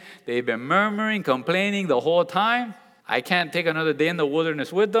impatient. They've been murmuring, complaining the whole time. I can't take another day in the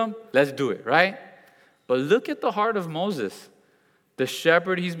wilderness with them. Let's do it, right? But look at the heart of Moses. The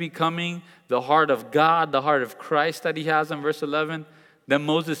shepherd he's becoming, the heart of God, the heart of Christ that he has in verse 11. Then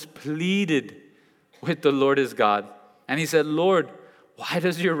Moses pleaded with the Lord his God. And he said, Lord, why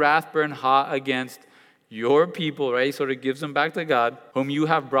does your wrath burn hot against your people, right? He sort of gives them back to God, whom you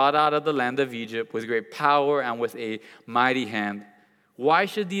have brought out of the land of Egypt with great power and with a mighty hand. Why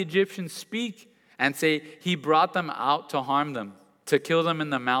should the Egyptians speak and say, he brought them out to harm them, to kill them in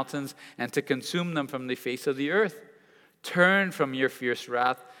the mountains, and to consume them from the face of the earth? Turn from your fierce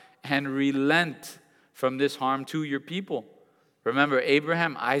wrath and relent from this harm to your people. Remember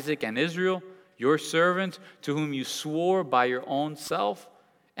Abraham, Isaac, and Israel, your servants, to whom you swore by your own self,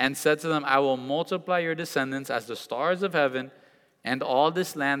 and said to them, I will multiply your descendants as the stars of heaven, and all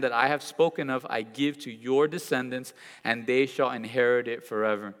this land that I have spoken of I give to your descendants, and they shall inherit it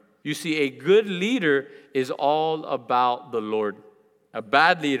forever. You see, a good leader is all about the Lord. A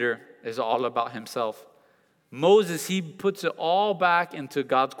bad leader is all about himself. Moses, he puts it all back into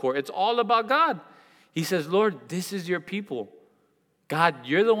God's court. It's all about God. He says, Lord, this is your people. God,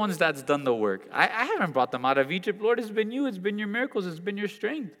 you're the ones that's done the work. I haven't brought them out of Egypt. Lord, it's been you. It's been your miracles. It's been your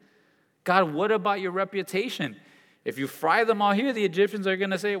strength. God, what about your reputation? If you fry them all here, the Egyptians are going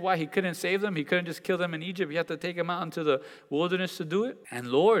to say, why, he couldn't save them? He couldn't just kill them in Egypt. You have to take them out into the wilderness to do it? And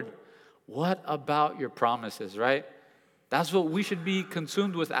Lord, what about your promises, right? That's what we should be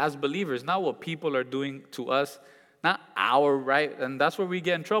consumed with as believers, not what people are doing to us, not our right. And that's where we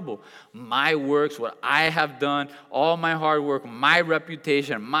get in trouble. My works, what I have done, all my hard work, my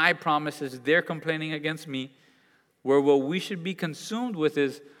reputation, my promises, they're complaining against me. Where what we should be consumed with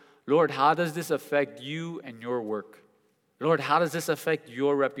is, Lord, how does this affect you and your work? Lord, how does this affect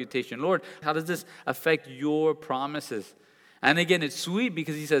your reputation? Lord, how does this affect your promises? And again, it's sweet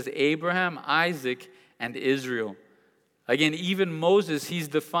because he says Abraham, Isaac, and Israel. Again, even Moses, he's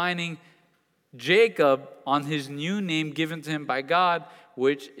defining Jacob on his new name given to him by God,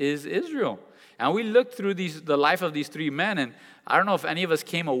 which is Israel. And we looked through the life of these three men, and I don't know if any of us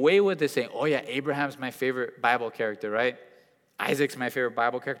came away with this saying, oh yeah, Abraham's my favorite Bible character, right? Isaac's my favorite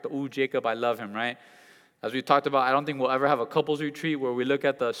Bible character. Ooh, Jacob, I love him, right? As we talked about, I don't think we'll ever have a couples retreat where we look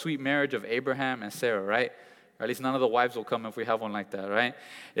at the sweet marriage of Abraham and Sarah, right? Or at least none of the wives will come if we have one like that, right?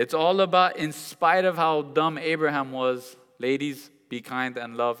 It's all about, in spite of how dumb Abraham was, ladies, be kind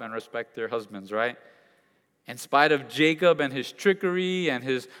and love and respect their husbands, right? In spite of Jacob and his trickery and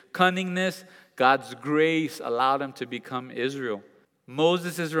his cunningness, God's grace allowed him to become Israel.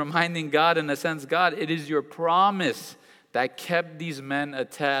 Moses is reminding God, in a sense, God, it is your promise that kept these men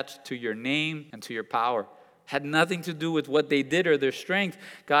attached to your name and to your power. Had nothing to do with what they did or their strength.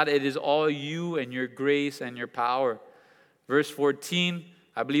 God, it is all you and your grace and your power. Verse 14,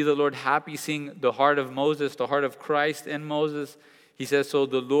 I believe the Lord happy seeing the heart of Moses, the heart of Christ in Moses. He says, so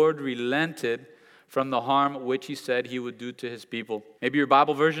the Lord relented from the harm which he said he would do to his people. Maybe your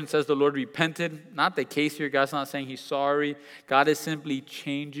Bible version says the Lord repented. Not the case here. God's not saying he's sorry. God is simply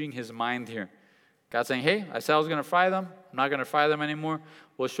changing his mind here. God's saying, hey, I said I was going to fry them. I'm not going to fry them anymore.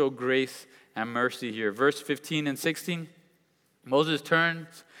 We'll show grace and mercy here. Verse 15 and 16, Moses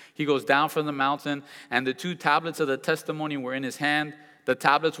turns. He goes down from the mountain, and the 2 tablets of the testimony were in his hand. The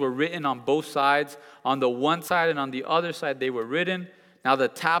tablets were written on both sides. On the one side and on the other side they were written. Now the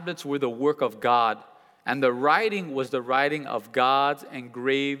tablets were the work of God, and the writing was the writing of God's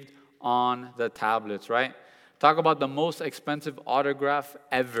engraved on the tablets, right? Talk about the most expensive autograph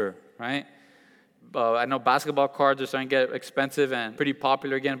ever, right? I know basketball cards are starting to get expensive and pretty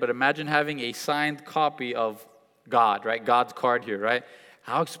popular again, but imagine having a signed copy of God, right? God's card here, right?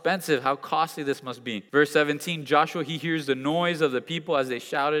 How expensive, how costly this must be. Verse 17, Joshua, he hears the noise of the people as they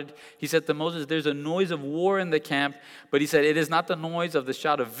shouted. He said to Moses, there's a noise of war in the camp. But he said, it is not the noise of the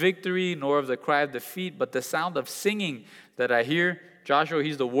shout of victory, nor of the cry of defeat, but the sound of singing that I hear. Joshua,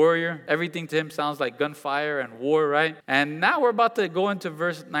 he's the warrior. Everything to him sounds like gunfire and war, right? And now we're about to go into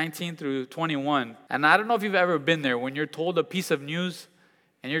verse 19 through 21. And I don't know if you've ever been there when you're told a piece of news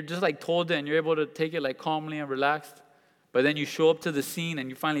and you're just like told it and you're able to take it like calmly and relaxed. But then you show up to the scene and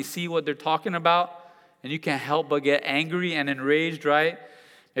you finally see what they're talking about, and you can't help but get angry and enraged, right?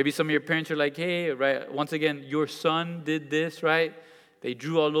 Maybe some of your parents are like, hey, right, once again, your son did this, right? They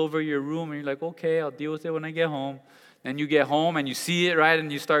drew all over your room, and you're like, okay, I'll deal with it when I get home. Then you get home and you see it, right?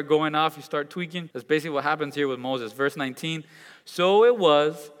 And you start going off, you start tweaking. That's basically what happens here with Moses. Verse 19, so it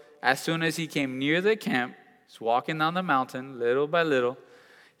was, as soon as he came near the camp, he's walking down the mountain, little by little,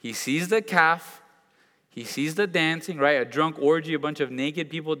 he sees the calf. He sees the dancing, right? A drunk orgy, a bunch of naked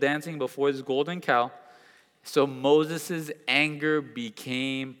people dancing before this golden cow. So Moses' anger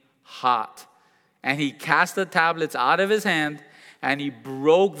became hot. And he cast the tablets out of his hand, and he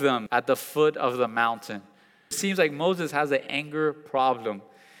broke them at the foot of the mountain. It seems like Moses has an anger problem.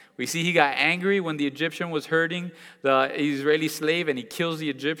 We see he got angry when the Egyptian was hurting the Israeli slave, and he kills the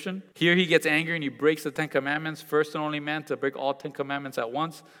Egyptian. Here he gets angry and he breaks the 10 Commandments. First and only man to break all 10 Commandments at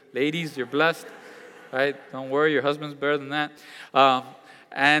once. Ladies, you're blessed. Right? Don't worry, your husband's better than that.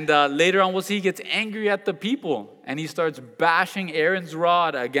 Later on, we'll see he gets angry at the people, and he starts bashing Aaron's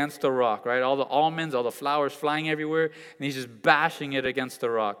rod against the rock, right? All the almonds, all the flowers flying everywhere, and he's just bashing it against the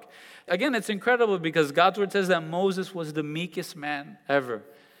rock. Again, it's incredible because God's word says that Moses was the meekest man ever.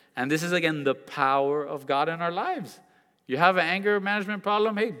 And this is, again, the power of God in our lives. You have an anger management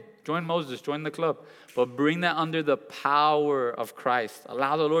problem? Hey, join Moses, join the club. But bring that under the power of Christ.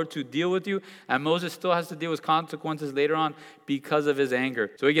 Allow the Lord to deal with you. And Moses still has to deal with consequences later on because of his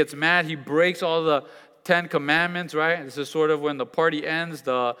anger. So he gets mad. He breaks all the 10 Commandments, right? This is sort of when the party ends,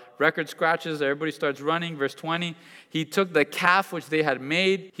 the record scratches, everybody starts running. Verse 20, he took the calf which they had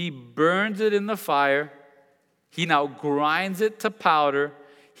made. He burns it in the fire. He now grinds it to powder.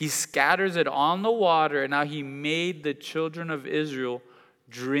 He scatters it on the water. And now he made the children of Israel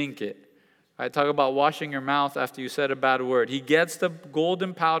drink it. I talk about washing your mouth after you said a bad word. He gets the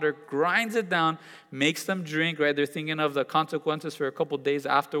golden powder, grinds it down, makes them drink, right? They're thinking of the consequences for a couple days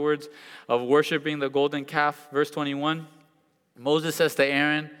afterwards of worshiping the golden calf. Verse 21, Moses says to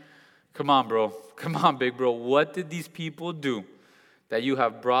Aaron, come on, bro. Come on, big bro. What did these people do that you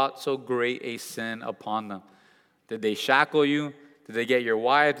have brought so great a sin upon them? Did they shackle you? Did they get your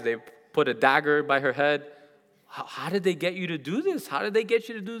wife? Did they put a dagger by her head? How did they get you to do this? How did they get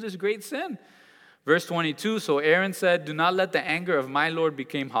you to do this great sin? Verse 22, so Aaron said, do not let the anger of my Lord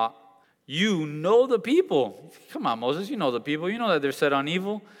become hot. You know the people. Come on, Moses, you know the people. You know that they're set on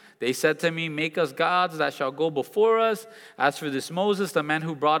evil. They said to me, make us gods that shall go before us. As for this Moses, the man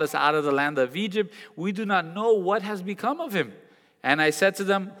who brought us out of the land of Egypt, we do not know what has become of him. And I said to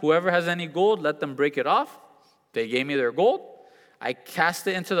them, whoever has any gold, let them break it off. They gave me their gold. I cast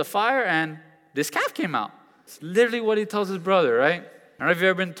it into the fire, and this calf came out. It's literally what he tells his brother, right? I don't know if you've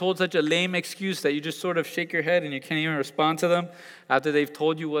ever been told such a lame excuse that you just sort of shake your head and you can't even respond to them after they've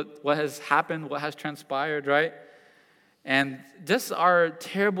told you what has happened, what has transpired, right? And just our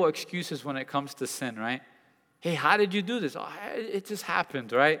terrible excuses when it comes to sin, right? Hey, how did you do this? Oh, it just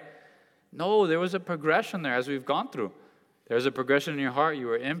happened, right? No, there was a progression there as we've gone through. There was a progression in your heart. You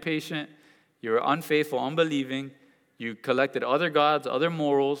were impatient. You were unfaithful, unbelieving. You collected other gods, other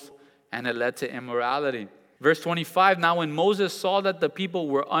morals, and it led to immorality. Verse 25, now when Moses saw that the people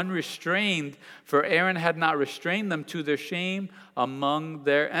were unrestrained, for Aaron had not restrained them to their shame among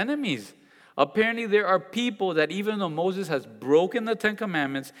their enemies. Apparently, there are people that even though Moses has broken the 10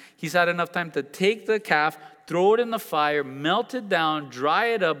 Commandments, he's had enough time to take the calf, throw it in the fire, melt it down, dry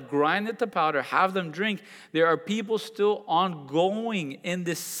it up, grind it to powder, have them drink. There are people still ongoing in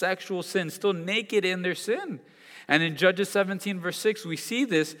this sexual sin, still naked in their sin. And in Judges 17, verse 6, we see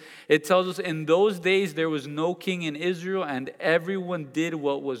this. It tells us, in those days there was no king in Israel, and everyone did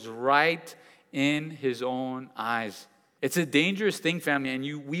what was right in his own eyes. It's a dangerous thing, family,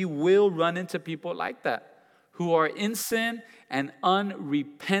 and we will run into people like that, who are in sin and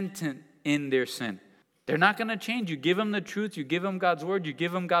unrepentant in their sin. They're not going to change. You give them the truth, you give them God's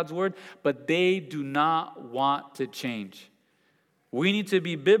word, but they do not want to change. We need to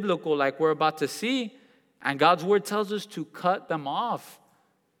be biblical like we're about to see, and God's word tells us to cut them off,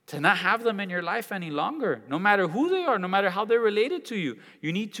 to not have them in your life any longer. No matter who they are, no matter how they're related to you,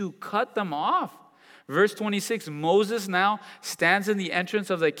 you need to cut them off. Verse 26, Moses now stands in the entrance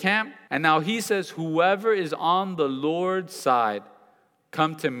of the camp, and now he says, whoever is on the Lord's side,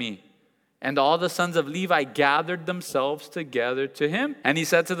 come to me. And all the sons of Levi gathered themselves together to him. And he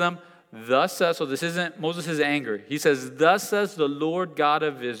said to them, thus says, so this isn't Moses' anger. He says, thus says the Lord God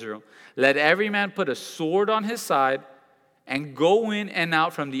of Israel, let every man put a sword on his side and go in and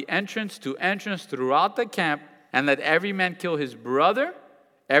out from the entrance to entrance throughout the camp, and let every man kill his brother,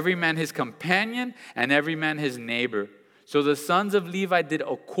 every man his companion, and every man his neighbor. So the sons of Levi did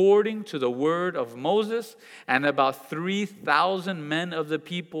according to the word of Moses, and about 3,000 men of the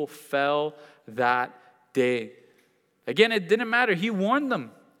people fell that day. Again, it didn't matter. He warned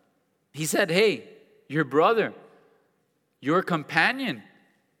them. He said, hey, your brother, your companion,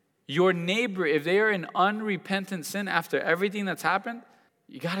 your neighbor, if they are in unrepentant sin after everything that's happened,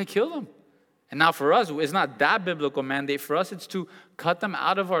 you got to kill them. And now for us, it's not that biblical mandate. For us, it's to cut them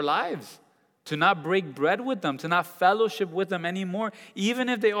out of our lives, to not break bread with them, to not fellowship with them anymore, even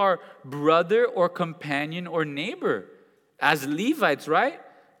if they are brother or companion or neighbor. As Levites, right?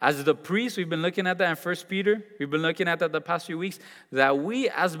 As the priests, we've been looking at that in 1 Peter. We've been looking at that the past few weeks, that we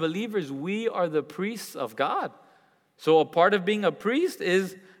as believers, we are the priests of God. So a part of being a priest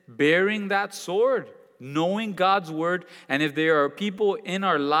is bearing that sword, knowing God's word. And if there are people in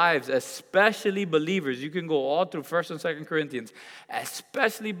our lives, especially believers, you can go all through 1 and 2 Corinthians,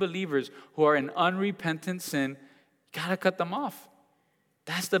 especially believers who are in unrepentant sin, you got to cut them off.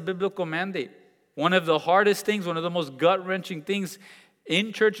 That's the biblical mandate. One of the hardest things, one of the most gut-wrenching things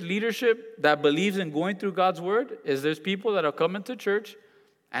in church leadership that believes in going through God's word is there's people that are coming to church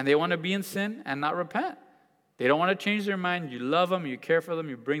and they want to be in sin and not repent. They don't want to change their mind. You love them, you care for them,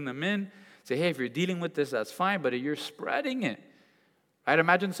 you bring them in. Say, hey, if you're dealing with this, that's fine, but you're spreading it. Right?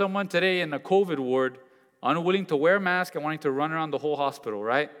 Imagine someone today in a COVID ward, unwilling to wear a mask and wanting to run around the whole hospital,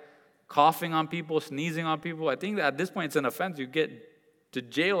 right? Coughing on people, sneezing on people. I think that at this point it's an offense. You get to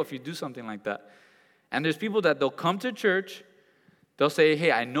jail if you do something like that. And there's people that they'll come to church, they'll say,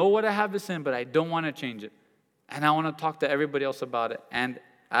 hey, I know what I have is sin, but I don't want to change it. And I want to talk to everybody else about it. And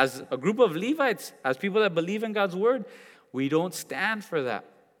as a group of Levites, as people that believe in God's word, we don't stand for that.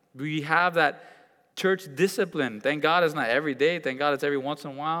 We have that church discipline. Thank God it's not every day. Thank God it's every once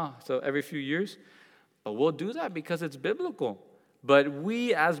in a while, so every few years. But we'll do that because it's biblical. But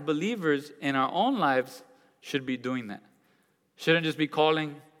we as believers in our own lives should be doing that. Shouldn't just be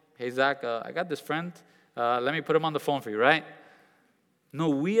calling, hey, Zach, I got this friend. Let me put him on the phone for you, right? No,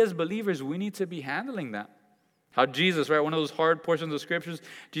 we as believers, we need to be handling that. How Jesus, right, one of those hard portions of scriptures,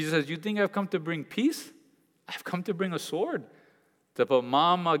 Jesus says, you think I've come to bring peace? I've come to bring a sword. To put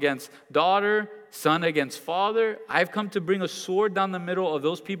mom against daughter, son against father. I've come to bring a sword down the middle of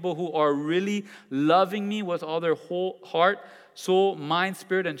those people who are really loving me with all their whole heart, soul, mind,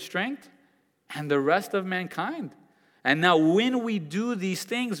 spirit, and strength, and the rest of mankind. And now when we do these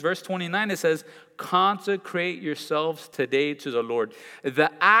things, verse 29, it says, consecrate yourselves today to the Lord.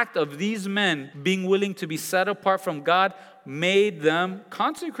 The act of these men being willing to be set apart from God made them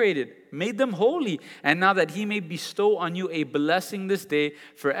consecrated, made them holy. And now that he may bestow on you a blessing this day,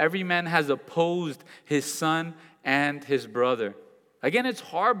 for every man has opposed his son and his brother. Again, it's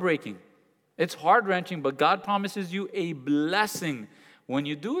heartbreaking. It's heart-wrenching, but God promises you a blessing when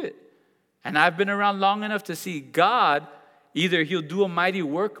you do it. And I've been around long enough to see God, either he'll do a mighty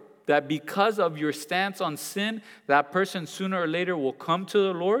work that because of your stance on sin, that person sooner or later will come to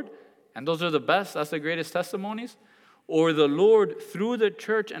the Lord. And those are the best. That's the greatest testimonies. Or the Lord, through the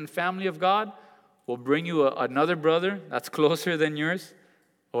church and family of God, will bring you another brother that's closer than yours,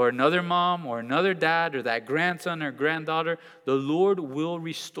 or another mom, or another dad, or that grandson or granddaughter. The Lord will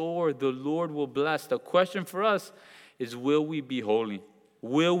restore. The Lord will bless. The question for us is, will we be holy?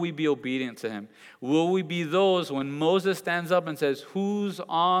 Will we be obedient to him? Will we be those when Moses stands up and says, who's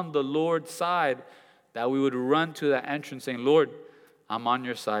on the Lord's side, that we would run to that entrance saying, Lord, I'm on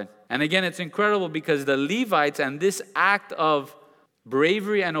your side. And again, it's incredible because the Levites and this act of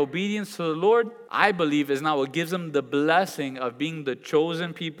bravery and obedience to the Lord, I believe, is now what gives them the blessing of being the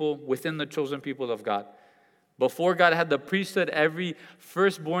chosen people within the chosen people of God. Before God had the priesthood, every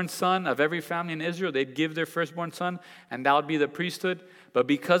firstborn son of every family in Israel, they'd give their firstborn son, and that would be the priesthood. But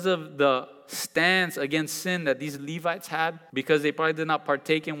because of the stance against sin that these Levites had, because they probably did not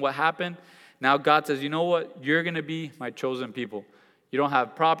partake in what happened, now God says, you know what? You're going to be my chosen people. You don't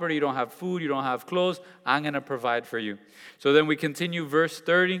have property, you don't have food, you don't have clothes. I'm going to provide for you. So then we continue, verse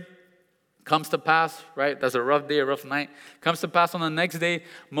 30. Comes to pass, right? That's a rough day, a rough night. Comes to pass on the next day,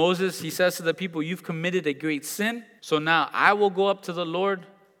 Moses, he says to the people, you've committed a great sin. So now I will go up to the Lord.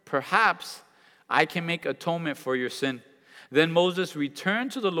 Perhaps I can make atonement for your sin. Then Moses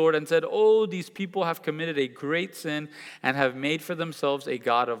returned to the Lord and said, oh, these people have committed a great sin and have made for themselves a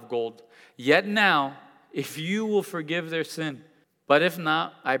god of gold. Yet now, if you will forgive their sin, but if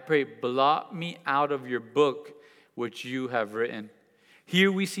not, I pray, blot me out of your book which you have written.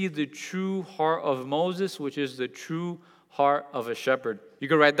 Here we see the true heart of Moses, which is the true heart of a shepherd. You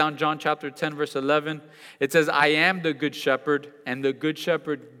can write down John chapter 10, verse 11. It says, I am the good shepherd, and the good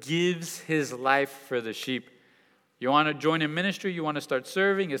shepherd gives his life for the sheep. You want to join in ministry, you want to start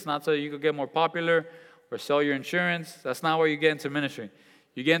serving. It's not so you could get more popular or sell your insurance. That's not where you get into ministry.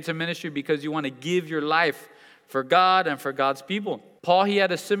 You get into ministry because you want to give your life for God and for God's people. Paul, he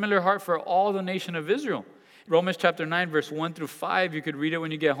had a similar heart for all the nation of Israel. Romans chapter 9, verse 1 through 5, you could read it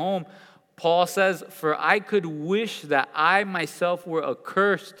when you get home. Paul says, for I could wish that I myself were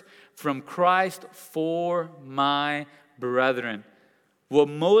accursed from Christ for my brethren. What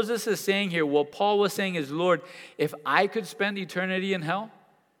Moses is saying here, what Paul was saying is, Lord, if I could spend eternity in hell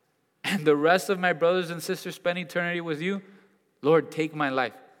and the rest of my brothers and sisters spend eternity with you, Lord, take my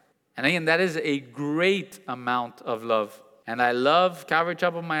life. And again, that is a great amount of love. And I love Calvary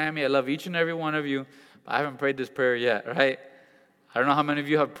Chapel, Miami. I love each and every one of you. I haven't prayed this prayer yet, right? I don't know how many of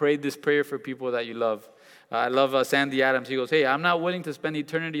you have prayed this prayer for people that you love. I love Sandy Adams. He goes, hey, I'm not willing to spend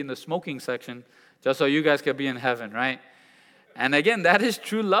eternity in the smoking section just so you guys can be in heaven, right? And again, that is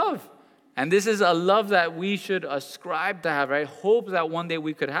true love. And this is a love that we should ascribe to have, right? Hope that one day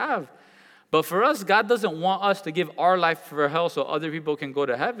we could have. But for us, God doesn't want us to give our life for hell so other people can go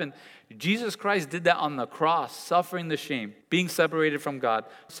to heaven. Jesus Christ did that on the cross, suffering the shame, being separated from God,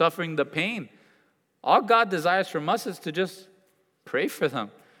 suffering the pain. All God desires from us is to just pray for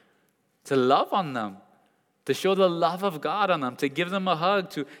them, to love on them, to show the love of God on them, to give them a hug,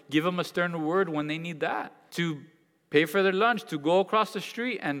 to give them a stern word when they need that, to pay for their lunch, to go across the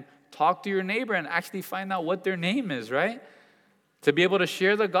street and talk to your neighbor and actually find out what their name is, right? To be able to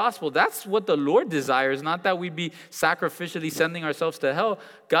share the gospel. That's what the Lord desires, not that we be sacrificially sending ourselves to hell.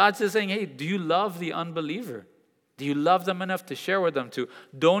 God's just saying, hey, do you love the unbeliever? Do you love them enough to share with them, to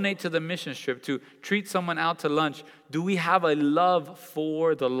donate to the mission trip, to treat someone out to lunch? Do we have a love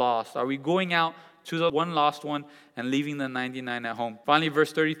for the lost? Are we going out to the one lost one and leaving the 99 at home? Finally,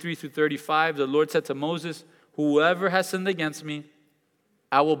 verse 33 through 35, the Lord said to Moses, whoever has sinned against me,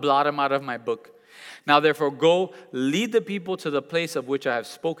 I will blot him out of my book. Now therefore go, lead the people to the place of which I have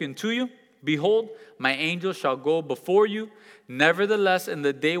spoken to you. Behold, my angel shall go before you. Nevertheless, in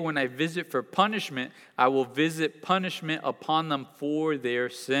the day when I visit for punishment, I will visit punishment upon them for their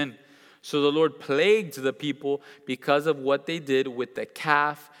sin. So the Lord plagued the people because of what they did with the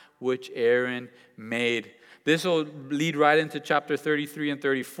calf which Aaron made. This will lead right into chapter 33 and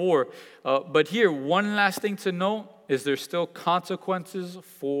 34. But here, one last thing to note is there's still consequences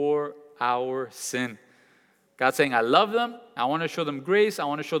for our sin. God's saying, I love them. I want to show them grace. I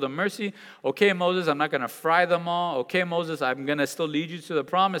want to show them mercy. Okay, Moses, I'm not going to fry them all. Okay, Moses, I'm going to still lead you to the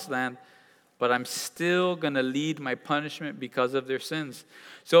promised land. But I'm still going to lead my punishment because of their sins.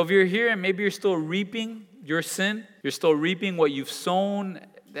 So if you're here and maybe you're still reaping your sin, you're still reaping what you've sown,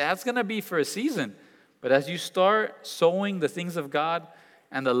 that's going to be for a season. But as you start sowing the things of God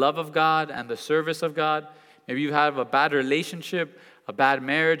and the love of God and the service of God, maybe you have a bad relationship, a bad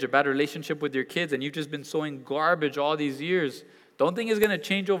marriage, a bad relationship with your kids, and you've just been sowing garbage all these years. Don't think it's going to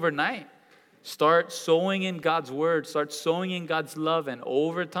change overnight. Start sowing in God's word. Start sowing in God's love, and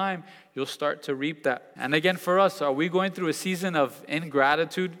over time, you'll start to reap that. And again, for us, are we going through a season of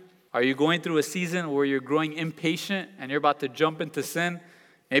ingratitude? Are you going through a season where you're growing impatient and you're about to jump into sin?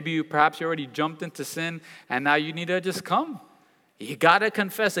 Maybe perhaps you already jumped into sin, and now you need to just come. You got to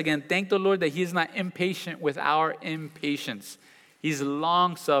confess again. Thank the Lord that He is not impatient with our impatience. He's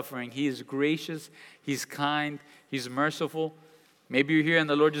long-suffering. He is gracious. He's kind. He's merciful. Maybe you're here and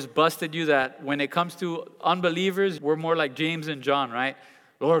the Lord just busted you that when it comes to unbelievers, we're more like James and John, right?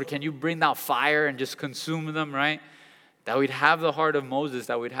 Lord, can you bring down fire and just consume them, right? That we'd have the heart of Moses,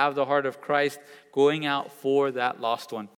 that we'd have the heart of Christ going out for that lost one.